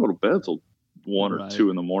don't go to bed till 1 or 2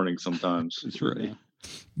 in the morning sometimes. That's right.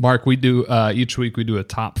 Mark, we do each week we do a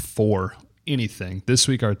top 4 anything. This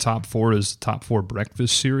week our top 4 is top 4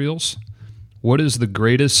 breakfast cereals. What is the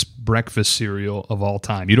greatest breakfast cereal of all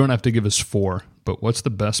time? You don't have to give us 4, but what's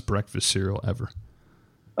the best breakfast cereal ever?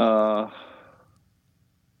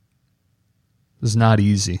 It's not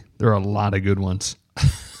easy. There are a lot of good ones.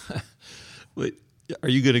 Wait, are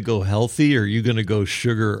you going to go healthy, or are you going to go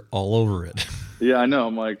sugar all over it? Yeah, I know.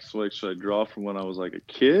 I'm like, so like, should I draw from when I was like a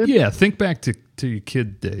kid? Yeah, think back to your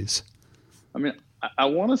kid days. I mean, I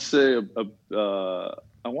want to say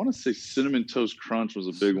I want to say Cinnamon Toast Crunch was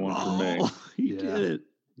a big one for me. You did it.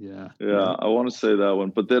 Yeah, I want to say that one.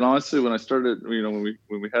 But then honestly, when I started, when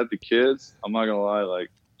we had the kids, I'm not gonna lie, like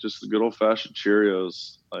just the good old fashioned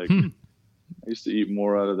Cheerios. Like I used to eat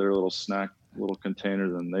more out of their little container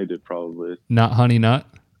than they did probably. Not Honey Nut?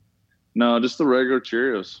 No, just the regular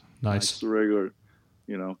Cheerios. Nice. Just the regular,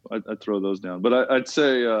 I'd throw those down. But I'd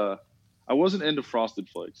say I wasn't into Frosted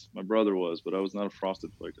Flakes. My brother was, but I was not a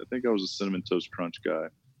Frosted Flakes. I think I was a Cinnamon Toast Crunch guy.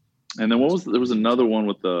 And then there was another one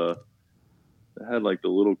with it had like the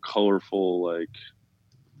little colorful, like,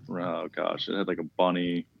 oh gosh, it had like a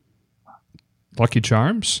bunny. Lucky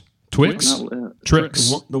Charms? Twix?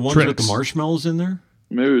 Trix. The ones with the marshmallows in there?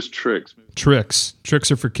 Maybe it was Trix. Trix.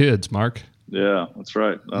 Trix are for kids, Mark. Yeah, that's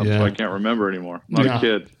right. That's why I can't remember anymore. I'm not a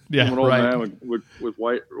kid. Yeah, I'm an old man with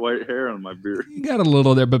white hair on my beard. You got a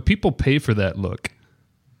little there, but people pay for that look.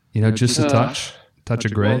 Just a touch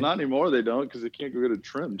of gray. Well, not anymore. They don't, because they can't go get it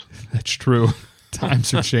trimmed. That's true.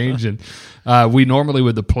 Times are changing. We normally,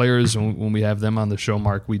 with the players, when we have them on the show,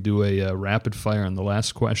 Mark, we do a rapid fire, and the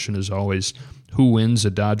last question is always, who wins a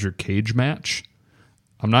Dodger cage match?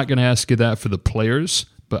 I'm not going to ask you that for the players,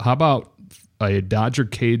 but how about a Dodger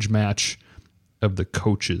cage match of the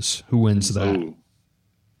coaches? Who wins that? Ooh.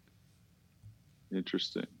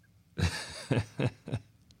 Interesting.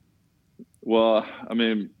 Well, I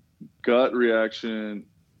mean, gut reaction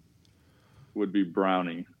would be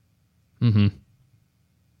Browning. Mm-hmm.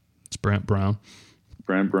 It's Brant Brown.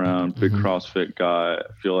 Brant Brown, big CrossFit guy.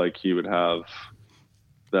 I feel like he would have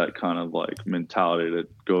that kind of like mentality to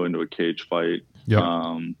go into a cage fight. Yep.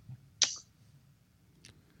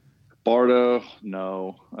 Bardo,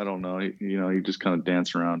 no, I don't know. He just kind of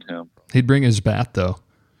dance around him. He'd bring his bat, though.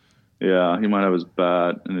 Yeah, he might have his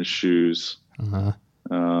bat and his shoes. Uh-huh.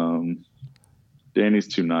 Danny's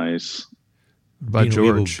too nice. By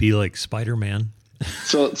George. Would be like Spider-Man.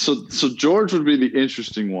 So George would be the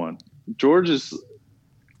interesting one. George is,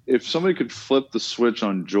 if somebody could flip the switch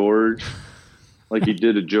on George, like he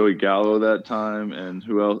did to Joey Gallo that time, and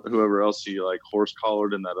whoever else he like horse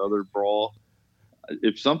collared in that other brawl.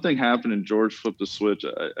 If something happened and George flipped the switch,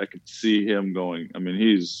 I could see him going. I mean,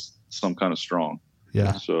 he's some kind of strong.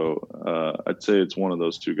 Yeah. So I'd say it's one of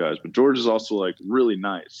those two guys. But George is also like really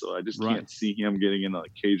nice, so I just can't see him getting in a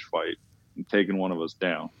cage fight and taking one of us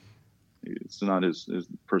down. It's not his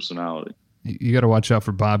personality. You got to watch out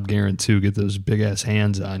for Bob Guerin too. Get those big ass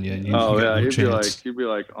hands on you. And you he'd be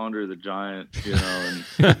like Andre the Giant,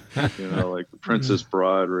 and like the Princess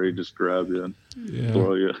Bride, where he just grab you and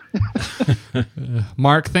throw you.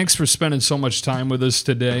 Mark, thanks for spending so much time with us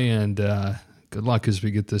today, and good luck as we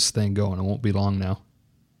get this thing going. It won't be long now.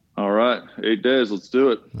 All right, 8 days. Let's do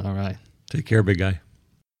it. All right. Take care, big guy.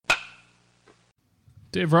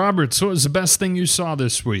 Dave Roberts, what was the best thing you saw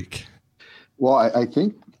this week? Well, I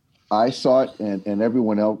think I saw it and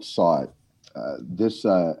everyone else saw it. This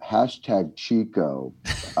hashtag Chico,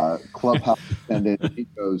 clubhouse attendant.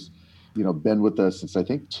 Chico's, been with us since I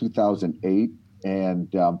think 2008,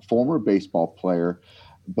 and former baseball player.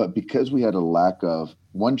 But because we had a lack of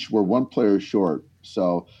we're one player short,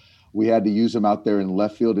 so we had to use him out there in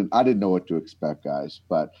left field, and I didn't know what to expect, guys.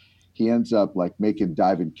 But he ends up like making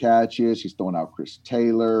diving catches. He's throwing out Chris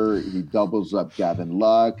Taylor. He doubles up Gavin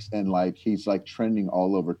Lux, and like he's like trending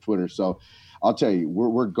all over Twitter. So I'll tell you,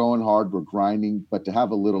 we're going hard, we're grinding, but to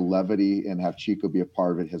have a little levity and have Chico be a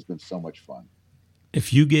part of it has been so much fun.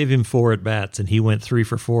 If you gave him 4 at bats and he went 3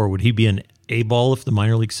 for 4, would he be an A-ball if the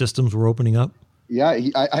minor league systems were opening up? Yeah,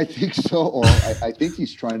 I think so. Or I think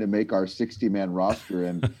he's trying to make our 60-man roster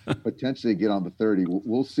and potentially get on the 30.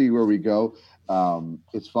 We'll see where we go.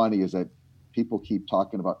 It's funny is that people keep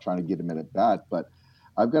talking about trying to get him in at bat, but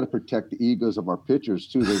I've got to protect the egos of our pitchers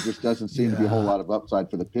too. There just doesn't seem to be a whole lot of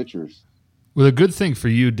upside for the pitchers. Well, the good thing for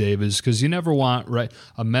you, Dave, is because you never want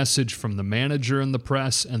a message from the manager in the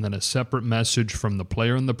press and then a separate message from the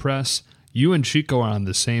player in the press. You and Chico are on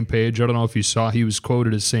the same page. I don't know if you saw, he was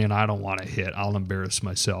quoted as saying, "I don't want to hit. I'll embarrass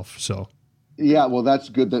myself." So, yeah, well, that's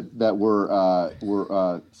good that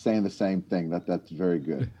we're saying the same thing. That's very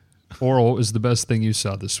good. Oral, what was the best thing you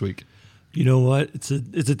saw this week? You know what? It's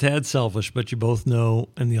a tad selfish, but you both know,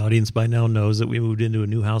 and the audience by now knows, that we moved into a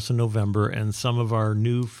new house in November, and some of our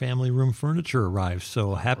new family room furniture arrived.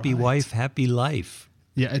 So happy wife, happy life.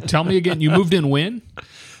 Yeah, tell me again. You moved in when?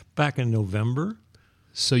 Back in November.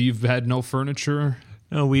 So you've had no furniture?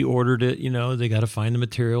 No, we ordered it. They got to find the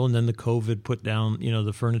material, and then the COVID put down,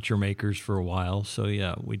 the furniture makers for a while. So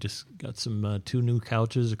yeah, we just got some 2 new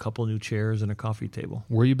couches, a couple new chairs, and a coffee table.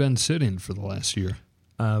 Where you been sitting for the last year?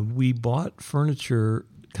 We bought furniture,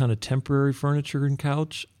 kind of temporary furniture and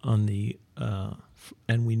couch on the,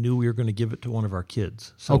 and we knew we were going to give it to one of our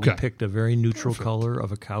kids. So we picked a very neutral color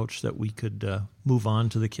of a couch that we could move on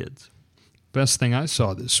to the kids. Best thing I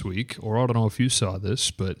saw this week, or I don't know if you saw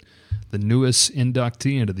this, but the newest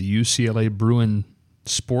inductee into the UCLA Bruin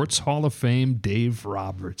Sports Hall of Fame, Dave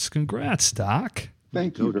Roberts. Congrats, Doc.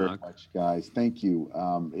 Thank you very much, guys. Thank you.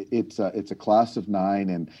 It's a class of 9,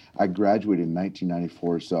 and I graduated in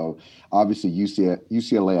 1994. So obviously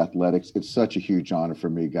UCLA athletics, it's such a huge honor for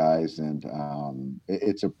me, guys. And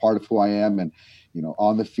it's a part of who I am. And,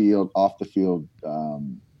 on the field, off the field,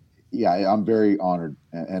 I'm very honored.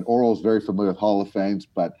 And Oral is very familiar with Hall of Fames,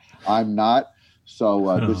 but I'm not.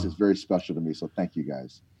 So this is very special to me. So thank you,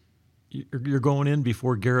 guys. You're going in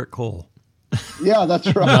before Garrett Cole. Yeah,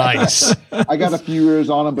 that's right. Nice. I got a few years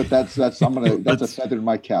on him, but that's a feather in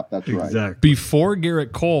my cap. That's exactly right. Before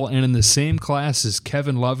Garrett Cole, and in the same class as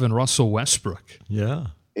Kevin Love and Russell Westbrook. Yeah,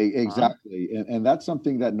 exactly. And that's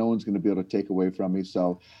something that no one's going to be able to take away from me.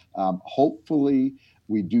 So hopefully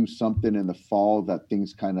we do something in the fall that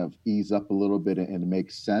things kind of ease up a little bit and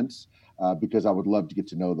makes sense, because I would love to get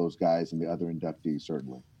to know those guys and the other inductees,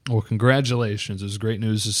 certainly. Well, congratulations. It's great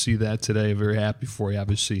news to see that today. Very happy for you,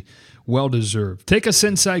 obviously. Well-deserved. Take us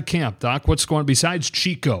inside camp, Doc. What's going on besides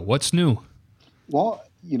Chico? What's new? Well,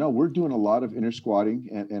 we're doing a lot of inter squatting,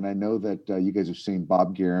 and I know that you guys have seen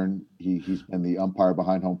Bob Guerin. He's been the umpire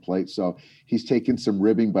behind home plate, so he's taken some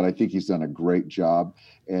ribbing, but I think he's done a great job.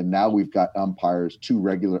 And now we've got umpires, 2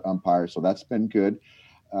 regular umpires, so that's been good.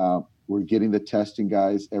 We're getting the testing,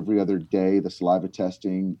 guys, every other day, the saliva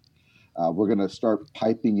testing. We're going to start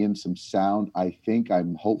piping in some sound.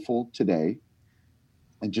 I'm hopeful today,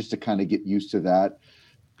 and just to kind of get used to that.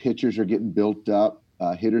 Pitchers are getting built up.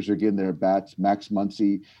 Hitters are getting their bats. Max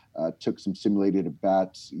Muncy took some simulated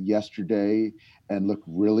at-bats yesterday and looked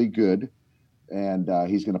really good. And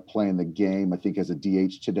he's going to play in the game, I think, as a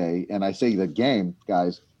DH today. And I say the game,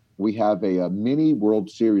 guys, we have a mini World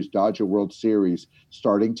Series, Dodger World Series,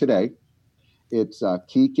 starting today. It's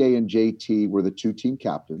Kike and JT were the 2 team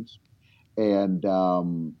captains. And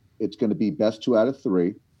it's going to be best 2 out of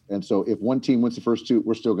 3. And so if one team wins the first 2,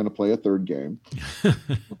 we're still going to play a third game.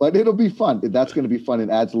 But it'll be fun. That's going to be fun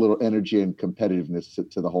and adds a little energy and competitiveness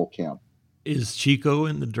to the whole camp. Is Chico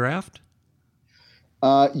in the draft?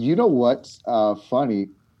 You know what's funny?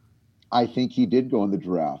 I think he did go in the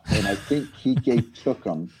draft. And I think Kike took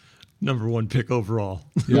him. Number 1 pick overall.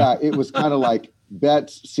 Yeah, it was kind of like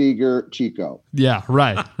Betts, Seager, Chico. Yeah,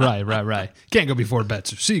 right. Can't go before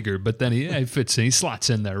Betts or Seager, but then he fits in. He slots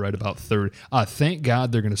in there right about third. Thank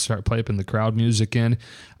God they're going to start piping the crowd music in.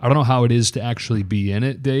 I don't know how it is to actually be in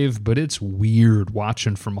it, Dave, but it's weird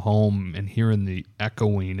watching from home and hearing the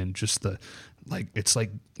echoing and just it's like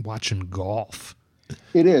watching golf.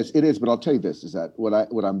 It is, but I'll tell you this, is that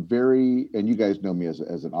what I'm very, and you guys know me as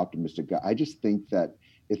an optimistic guy, I just think that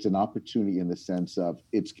it's an opportunity in the sense of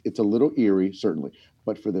it's a little eerie, certainly,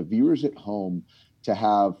 but for the viewers at home to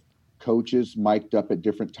have coaches mic'd up at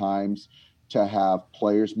different times, to have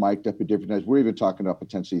players mic'd up at different times. We're even talking about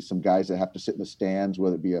potentially some guys that have to sit in the stands,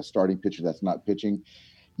 whether it be a starting pitcher that's not pitching.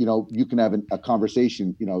 You can have a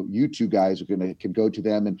conversation, you 2 guys can go to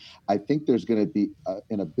them. And I think there's going to be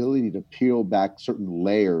an ability to peel back certain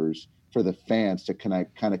layers for the fans to kind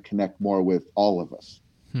of connect more with all of us.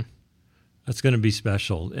 That's going to be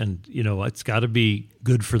special. And, it's got to be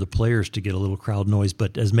good for the players to get a little crowd noise.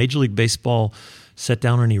 But has Major League Baseball set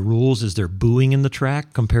down any rules? Is there booing in the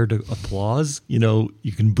track compared to applause? You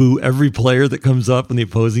can boo every player that comes up in the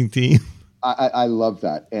opposing team. I love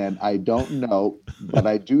that. And I don't know, but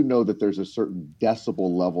I do know that there's a certain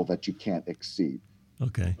decibel level that you can't exceed.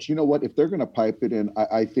 Okay. But you know what? If they're going to pipe it in,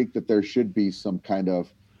 I think that there should be some kind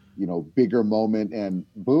of, bigger moment, and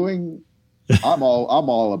booing. I'm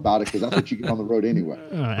all about it, because that's what you get on the road anyway.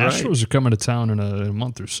 Astros are coming to town in a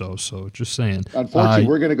month or so just saying. Unfortunately,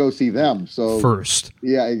 we're going to go see them. So first.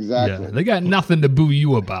 Yeah, exactly. Yeah, they got nothing to boo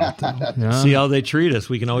you about. See how they treat us.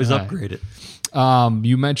 We can always upgrade it.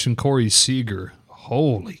 You mentioned Corey Seager.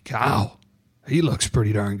 Holy cow. He looks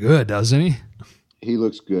pretty darn good, doesn't he? He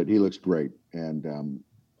looks good. He looks great. And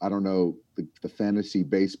I don't know, the fantasy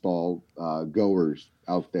baseball goers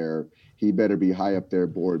out there, he better be high up their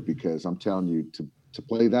board, because I'm telling you, to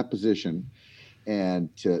play that position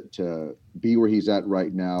and to be where he's at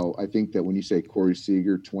right now, I think that when you say Corey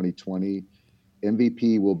Seager 2020,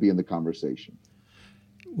 MVP will be in the conversation.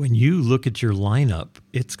 When you look at your lineup,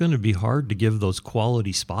 it's going to be hard to give those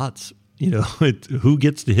quality spots. Who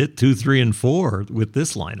gets to hit 2, 3, and 4 with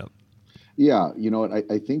this lineup? Yeah,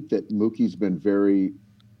 I think that Mookie's been very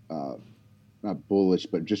not bullish,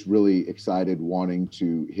 but just really excited, wanting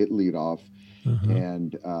to hit leadoff. Uh-huh.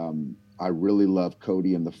 And I really love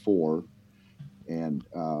Cody in the 4. And,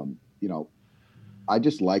 I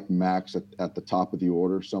just like Max at the top of the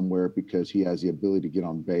order somewhere, because he has the ability to get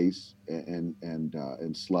on base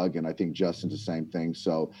and slug. And I think Justin's the same thing.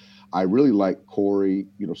 So I really like Corey,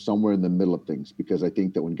 somewhere in the middle of things, because I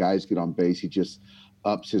think that when guys get on base, he just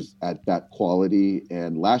ups his at bat quality.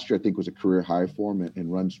 And last year, I think, was a career high for him in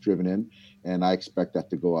runs driven in. And I expect that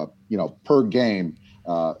to go up, per game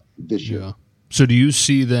this year. So do you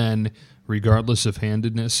see then, regardless of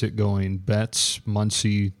handedness, it going Betts,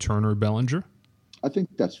 Muncy, Turner, Bellinger? I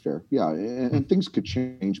think that's fair. Yeah. And things could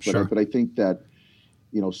change, but I think that,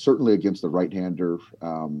 certainly against the right-hander,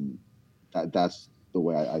 that's the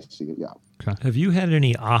way I see it. Yeah. Okay. Have you had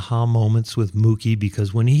any aha moments with Mookie?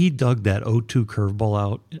 Because when he dug that 0-2 curveball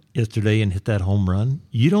out yesterday and hit that home run,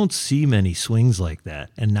 you don't see many swings like that.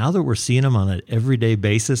 And now that we're seeing him on an everyday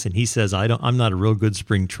basis, and he says, I'm not a real good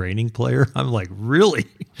spring training player. I'm like, really?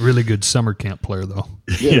 Really good summer camp player, though.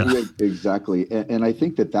 Yeah. Exactly. And I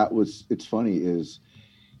think that was, it's funny is,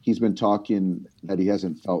 he's been talking that he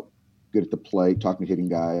hasn't felt good at the plate, talking to hitting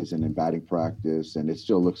guys and in batting practice, and it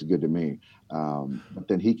still looks good to me. But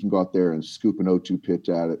then he can go out there and scoop an 0-2 pitch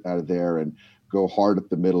out of there and go hard up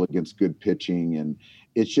the middle against good pitching. And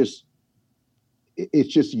it's just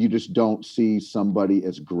you just don't see somebody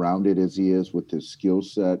as grounded as he is with his skill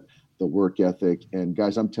set, the work ethic. And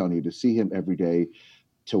guys, I'm telling you, to see him every day,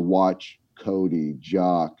 to watch Cody,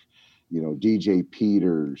 Jock, DJ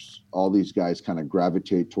Peters, all these guys kind of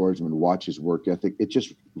gravitate towards him and watch his work ethic, it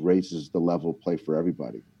just raises the level of play for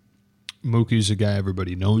everybody. Mookie's a guy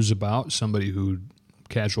everybody knows about, somebody who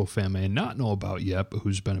casual fan may not know about yet, but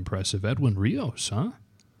who's been impressive. Edwin Rios, huh?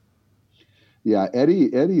 Yeah,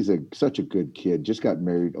 Eddie's such a good kid. Just got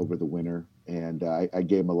married over the winter, and I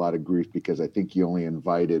gave him a lot of grief because I think he only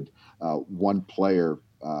invited one player,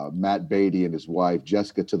 Matt Beatty, and his wife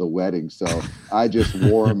Jessica, to the wedding. So I just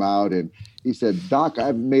wore him out, and he said, "Doc, I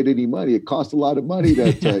haven't made any money. It costs a lot of money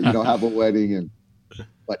to have a wedding."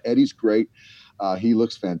 But Eddie's great. He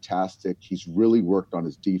looks fantastic. He's really worked on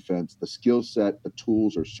his defense. The skill set, the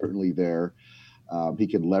tools are certainly there. He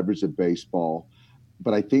can leverage the baseball.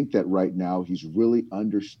 But I think that right now he's really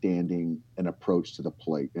understanding an approach to the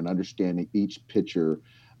plate and understanding each pitcher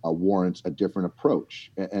warrants a different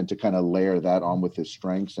approach, and to kind of layer that on with his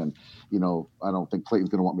strengths. And, I don't think Clayton's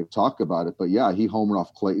going to want me to talk about it, but yeah, he homered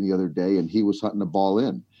off Clayton the other day and he was hunting the ball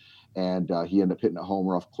in, and he ended up hitting a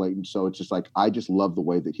homer off Clayton. So it's just like, I just love the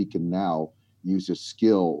way that he can now use his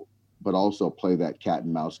skill, but also play that cat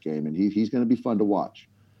and mouse game. And he's going to be fun to watch.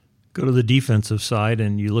 Go to the defensive side,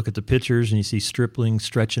 and you look at the pitchers, and you see Stripling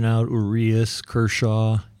stretching out, Urias,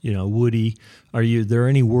 Kershaw, Woody. Are there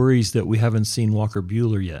any worries that we haven't seen Walker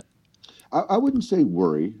Buehler yet? I wouldn't say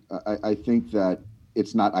worry. I think that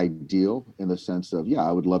it's not ideal in the sense of, I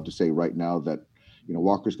would love to say right now that,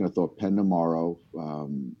 Walker's going to throw a pen tomorrow,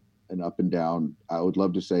 and up and down. I would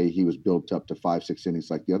love to say he was built up to 5-6 innings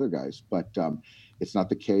like the other guys, but it's not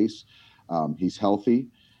the case. He's healthy,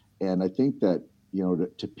 and I think that,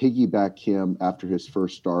 to piggyback him after his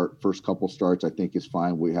first couple starts, I think is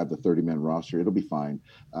fine. We have the 30-man roster. It'll be fine.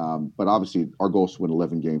 But obviously our goal is to win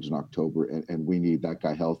 11 games in October, and we need that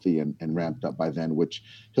guy healthy and ramped up by then, which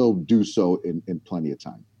he'll do so in plenty of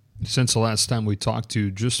time. Since the last time we talked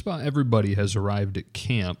to, just about everybody has arrived at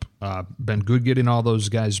camp. Been good getting all those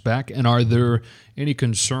guys back. And are there any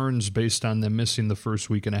concerns based on them missing the first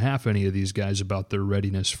week and a half, any of these guys, about their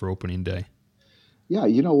readiness for opening day? Yeah,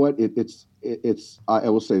 you know what? I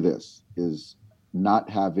will say this, is not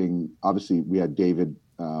having, obviously we had David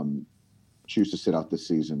choose to sit out this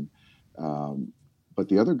season. But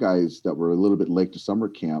the other guys that were a little bit late to summer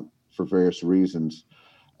camp for various reasons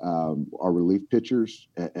are relief pitchers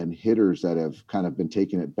and hitters that have kind of been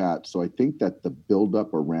taking at bat. So I think that the build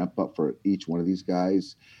up or ramp up for each one of these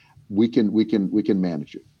guys, we can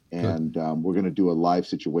manage it. And we're going to do a live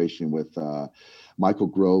situation with Michael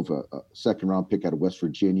Grove, a second-round pick out of West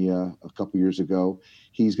Virginia a couple years ago.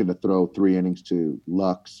 He's going to throw 3 innings to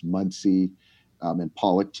Lux, Muncy, and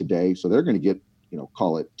Pollock today. So they're going to get,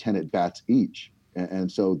 call it 10 at-bats each.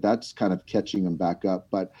 And so that's kind of catching them back up.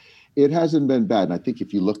 But it hasn't been bad. And I think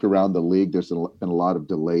if you look around the league, there's been a lot of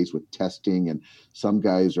delays with testing, and some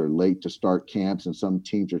guys are late to start camps and some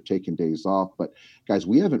teams are taking days off. But guys,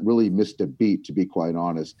 we haven't really missed a beat, to be quite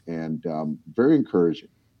honest, and very encouraging.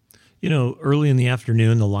 Early in the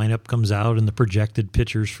afternoon, the lineup comes out and the projected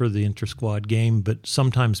pitchers for the inter-squad game, but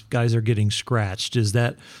sometimes guys are getting scratched. Is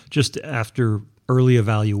that just after early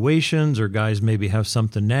evaluations, or guys maybe have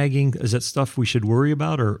something nagging? Is that stuff we should worry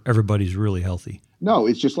about, or everybody's really healthy? No,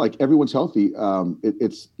 it's just like everyone's healthy.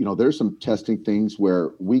 It's there's some testing things where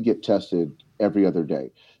we get tested every other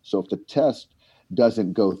day. So if the test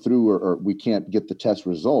doesn't go through, or we can't get the test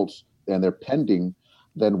results and they're pending,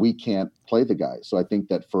 then we can't play the guys. So I think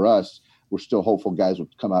that for us, we're still hopeful guys will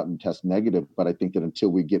come out and test negative. But I think that until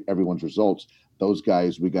we get everyone's results, those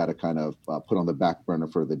guys we got to kind of put on the back burner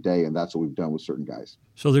for the day. And that's what we've done with certain guys.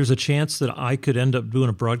 So there's a chance that I could end up doing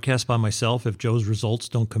a broadcast by myself if Joe's results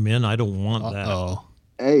don't come in. I don't want that.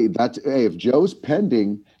 Hey, if Joe's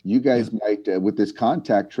pending, you guys might, with this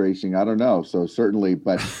contact tracing, I don't know. So certainly,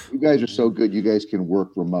 but you guys are so good, you guys can work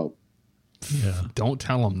remote. Yeah, don't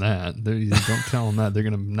tell them that. Don't tell them that. They're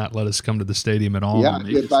going to not let us come to the stadium at all. Yeah,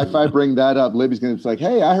 if I bring that up, Libby's going to be like,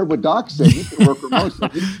 "Hey, I heard what Doc said. You can work remote. So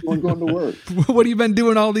he's going to work." What have you been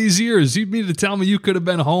doing all these years? You mean to tell me you could have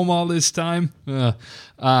been home all this time?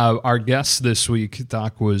 Our guest this week,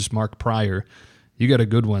 Doc, was Mark Prior. You got a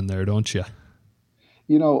good one there, don't you?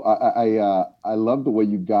 I love the way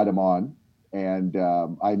you got him on, and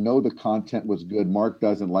I know the content was good. Mark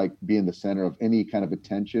doesn't like being the center of any kind of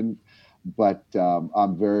attention. but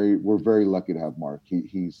we're very lucky to have Mark.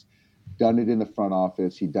 He's done it in the front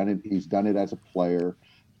office. He's done it as a player.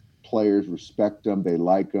 Players respect him. They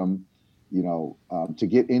like him. To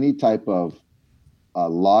get any type of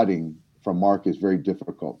lauding from Mark is very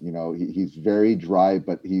difficult. He's very dry,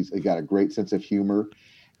 but he's got a great sense of humor,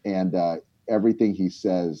 and everything he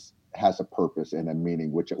says has a purpose and a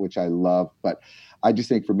meaning, which I love. But I just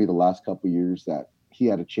think for me, the last couple of years that he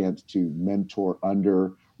had a chance to mentor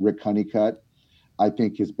under Rick Honeycutt, I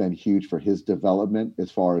think has been huge for his development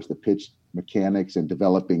as far as the pitch mechanics and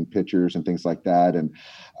developing pitchers and things like that. And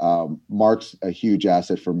Mark's a huge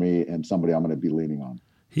asset for me and somebody I'm going to be leaning on.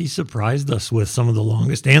 He surprised us with some of the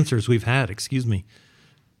longest answers we've had. Excuse me.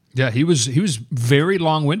 Yeah, he was very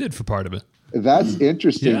long-winded for part of it. That's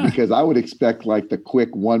interesting because I would expect like the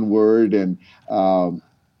quick one word. And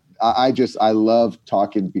I love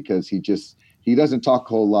talking because he doesn't talk a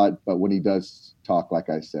whole lot, but when he does talk, like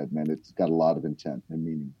I said, man, it's got a lot of intent and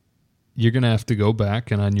meaning. You're going to have to go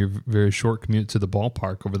back and on your very short commute to the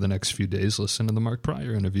ballpark over the next few days, listen to the Mark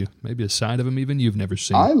Prior interview. Maybe a side of him even you've never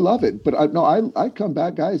seen. I love it. But I come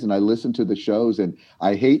back, guys, and I listen to the shows, and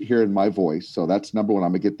I hate hearing my voice. So that's number one.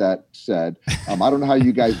 I'm going to get that said. I don't know how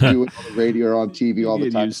you guys do it on the radio or on TV all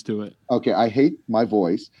the time. Get used to it. Okay, I hate my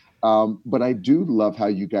voice. But I do love how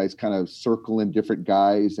you guys kind of circle in different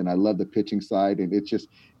guys, and I love the pitching side. And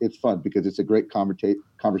it's fun because it's a great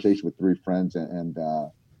conversation with three friends, and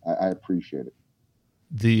I appreciate it.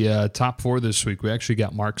 The top four this week, we actually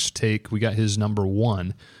got Mark's take. We got his number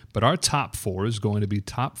one. But our top four is going to be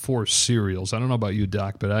top four cereals. I don't know about you,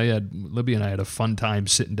 Doc, but Libby and I had a fun time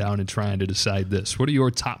sitting down and trying to decide this. What are your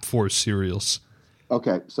top four cereals?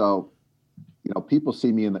 Okay, so people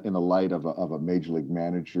see me in the light of a major league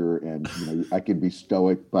manager, and I can be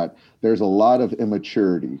stoic, but there's a lot of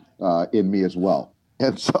immaturity in me as well.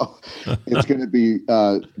 And so it's going to be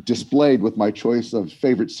displayed with my choice of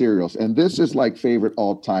favorite cereals. And this is like favorite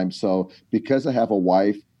all time. So because I have a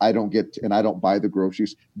wife, I don't buy the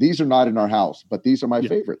groceries. These are not in our house, but these are my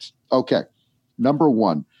favorites. Okay. Number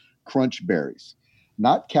one, Crunch Berries,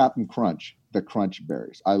 not Captain Crunch, the Crunch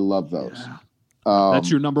Berries. I love those. Yeah. That's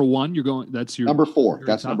your number one. That's your number four.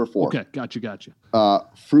 That's top? Number four. Okay. Gotcha.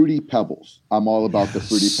 Fruity Pebbles. I'm all about the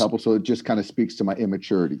Fruity Pebbles. So it just kind of speaks to my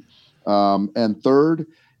immaturity. And third,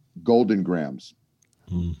 Golden Grams.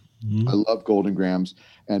 Mm-hmm. I love Golden Grams.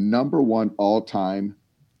 And number one all time,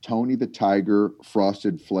 Tony the Tiger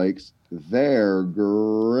Frosted Flakes. They're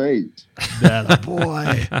great. That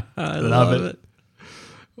boy. I love it.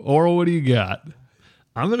 Oral, what do you got?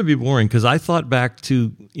 I'm going to be boring because I thought back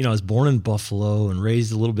to, I was born in Buffalo and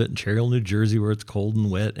raised a little bit in Cherry Hill, New Jersey, where it's cold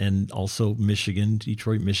and wet, and also Michigan,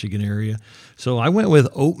 Detroit, Michigan area. So I went with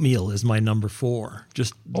oatmeal as my number four.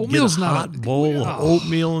 Just oatmeal's get a hot bowl of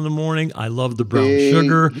oatmeal in the morning. I love the brown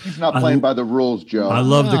sugar. He's not playing by the rules, Joe. I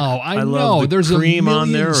love the cream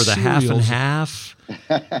on there, or the half and half.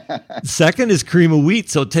 Second is cream of wheat,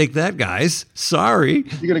 so take that, guys. Sorry.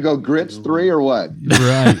 You're going to go grits 3 or what?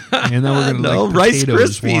 Right. And then we're going to Rice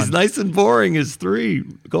Krispies, nice and boring, is 3.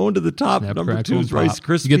 Going to the top, number 2 is Rice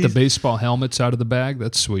Krispies. You get the baseball helmets out of the bag.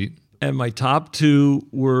 That's sweet. And my top 2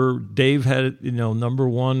 were, Dave had, number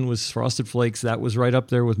 1 was Frosted Flakes. That was right up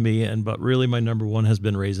there with me. But really my number 1 has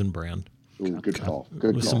been Raisin Bran. Ooh, good call.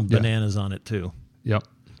 With some bananas on it too. Yep.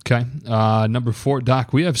 Okay. Number 4,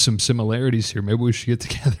 Doc, we have some similarities here. Maybe we should get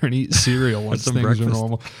together and eat cereal once things breakfast.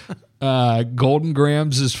 Are normal. Golden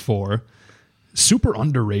Grams is 4. Super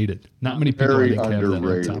underrated. Not many people Very have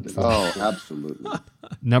underrated. That on top 4. Oh, absolutely.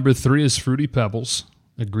 Number 3 is Fruity Pebbles.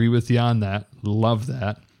 Agree with you on that. Love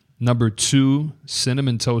that. Number 2,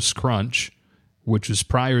 Cinnamon Toast Crunch, which was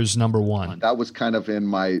Pryor's number 1. That was kind of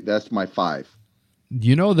that's my 5.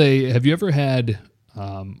 Have you ever had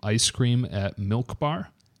ice cream at Milk Bar?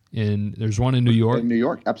 There's one in New York. In New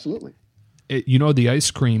York, absolutely. The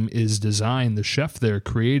ice cream is designed, the chef there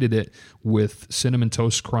created it with Cinnamon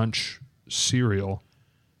Toast Crunch cereal,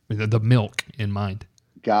 the milk in mind.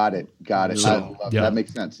 Got it. That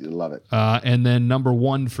makes sense. You love it. And then number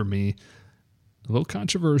 1 for me, a little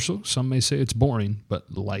controversial. Some may say it's boring,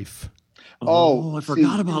 but Life. Oh, I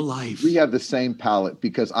forgot about Life. We have the same palate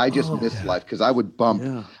because I just miss Life because I would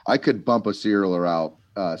I could bump a cereal out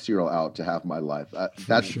to have my Life.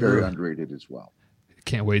 That's very underrated as well.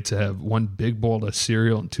 Can't wait to have one big bowl of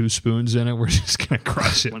cereal and 2 spoons in it. We're just going to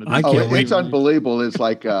crush it. I can't wait. It's unbelievable. It's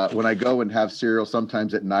like when I go and have cereal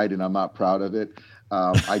sometimes at night and I'm not proud of it.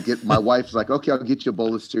 My wife's like, okay, I'll get you a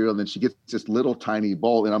bowl of cereal. And then she gets this little tiny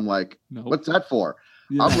bowl. And I'm like, what's that for?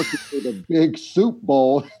 Yeah. I'm looking for the big soup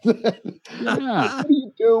bowl. What are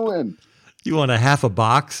you doing? You want a half a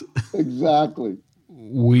box? Exactly.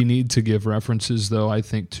 We need to give references, though, I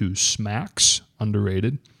think, to Smacks,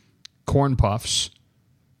 underrated, Corn Puffs,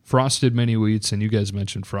 Frosted Mini Wheats, and you guys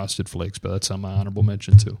mentioned Frosted Flakes, but that's on my honorable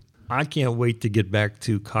mention, too. I can't wait to get back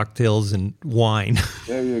to cocktails and wine.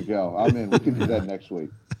 There you go. I'm in. We can do that next week.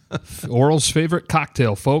 Oral's favorite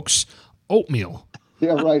cocktail, folks, oatmeal.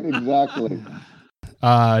 Yeah, right, exactly.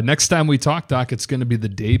 Next time we talk, Doc, it's going to be the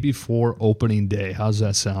day before opening day. How's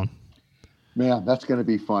that sound? Man, that's going to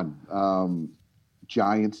be fun.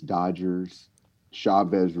 Giants, Dodgers,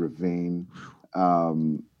 Chavez Ravine.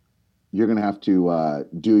 You're going to have to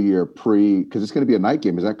do your because it's going to be a night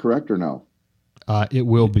game. Is that correct or no? It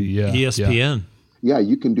will be, yeah. ESPN. Yeah,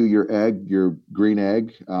 you can do your green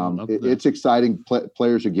egg. It's exciting.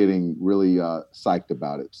 Players are getting really psyched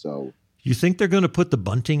about it. So, you think they're going to put the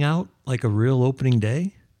bunting out like a real opening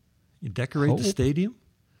day? You decorate the stadium?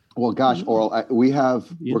 Well, gosh, Oral, we're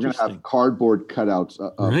going to have cardboard cutouts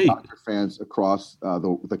of Dodger fans across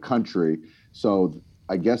the country. So,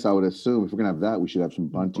 I guess I would assume if we're going to have that, we should have some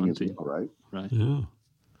bunting as well, right? Right. Yeah.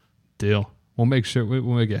 Deal. We'll make sure we'll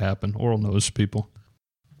make it happen. Oral knows people.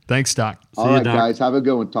 Thanks, Doc. All right, guys. Have a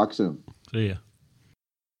good one. Talk soon. See ya.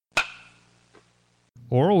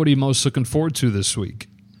 Oral, what are you most looking forward to this week?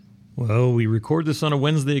 Well, we record this on a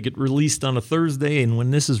Wednesday, get released on a Thursday, and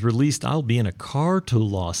when this is released, I'll be in a car to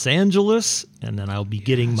Los Angeles, and then I'll be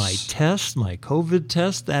getting my COVID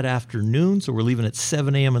test that afternoon, so we're leaving at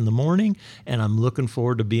 7 a.m. in the morning, and I'm looking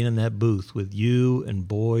forward to being in that booth with you and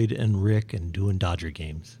Boyd and Rick and doing Dodger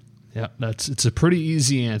games. Yeah, it's a pretty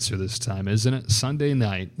easy answer this time, isn't it? Sunday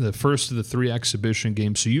night, the first of the 3 exhibition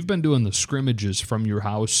games. So you've been doing the scrimmages from your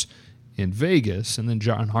house in Vegas, and then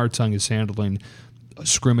John Hartung is handling a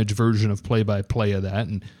scrimmage version of play-by-play of that.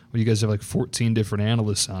 And you guys have like 14 different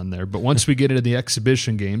analysts on there. But once we get into the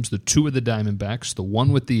exhibition games, the 2 with the Diamondbacks, the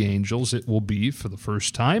 1 with the Angels, it will be, for the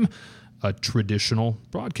first time, a traditional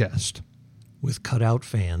broadcast. With cutout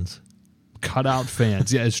fans. Cutout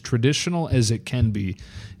fans. Yeah, as traditional as it can be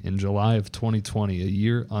in July of 2020, a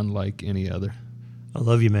year unlike any other. I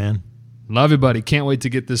love you, man. Love you, buddy. Can't wait to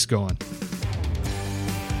get this going.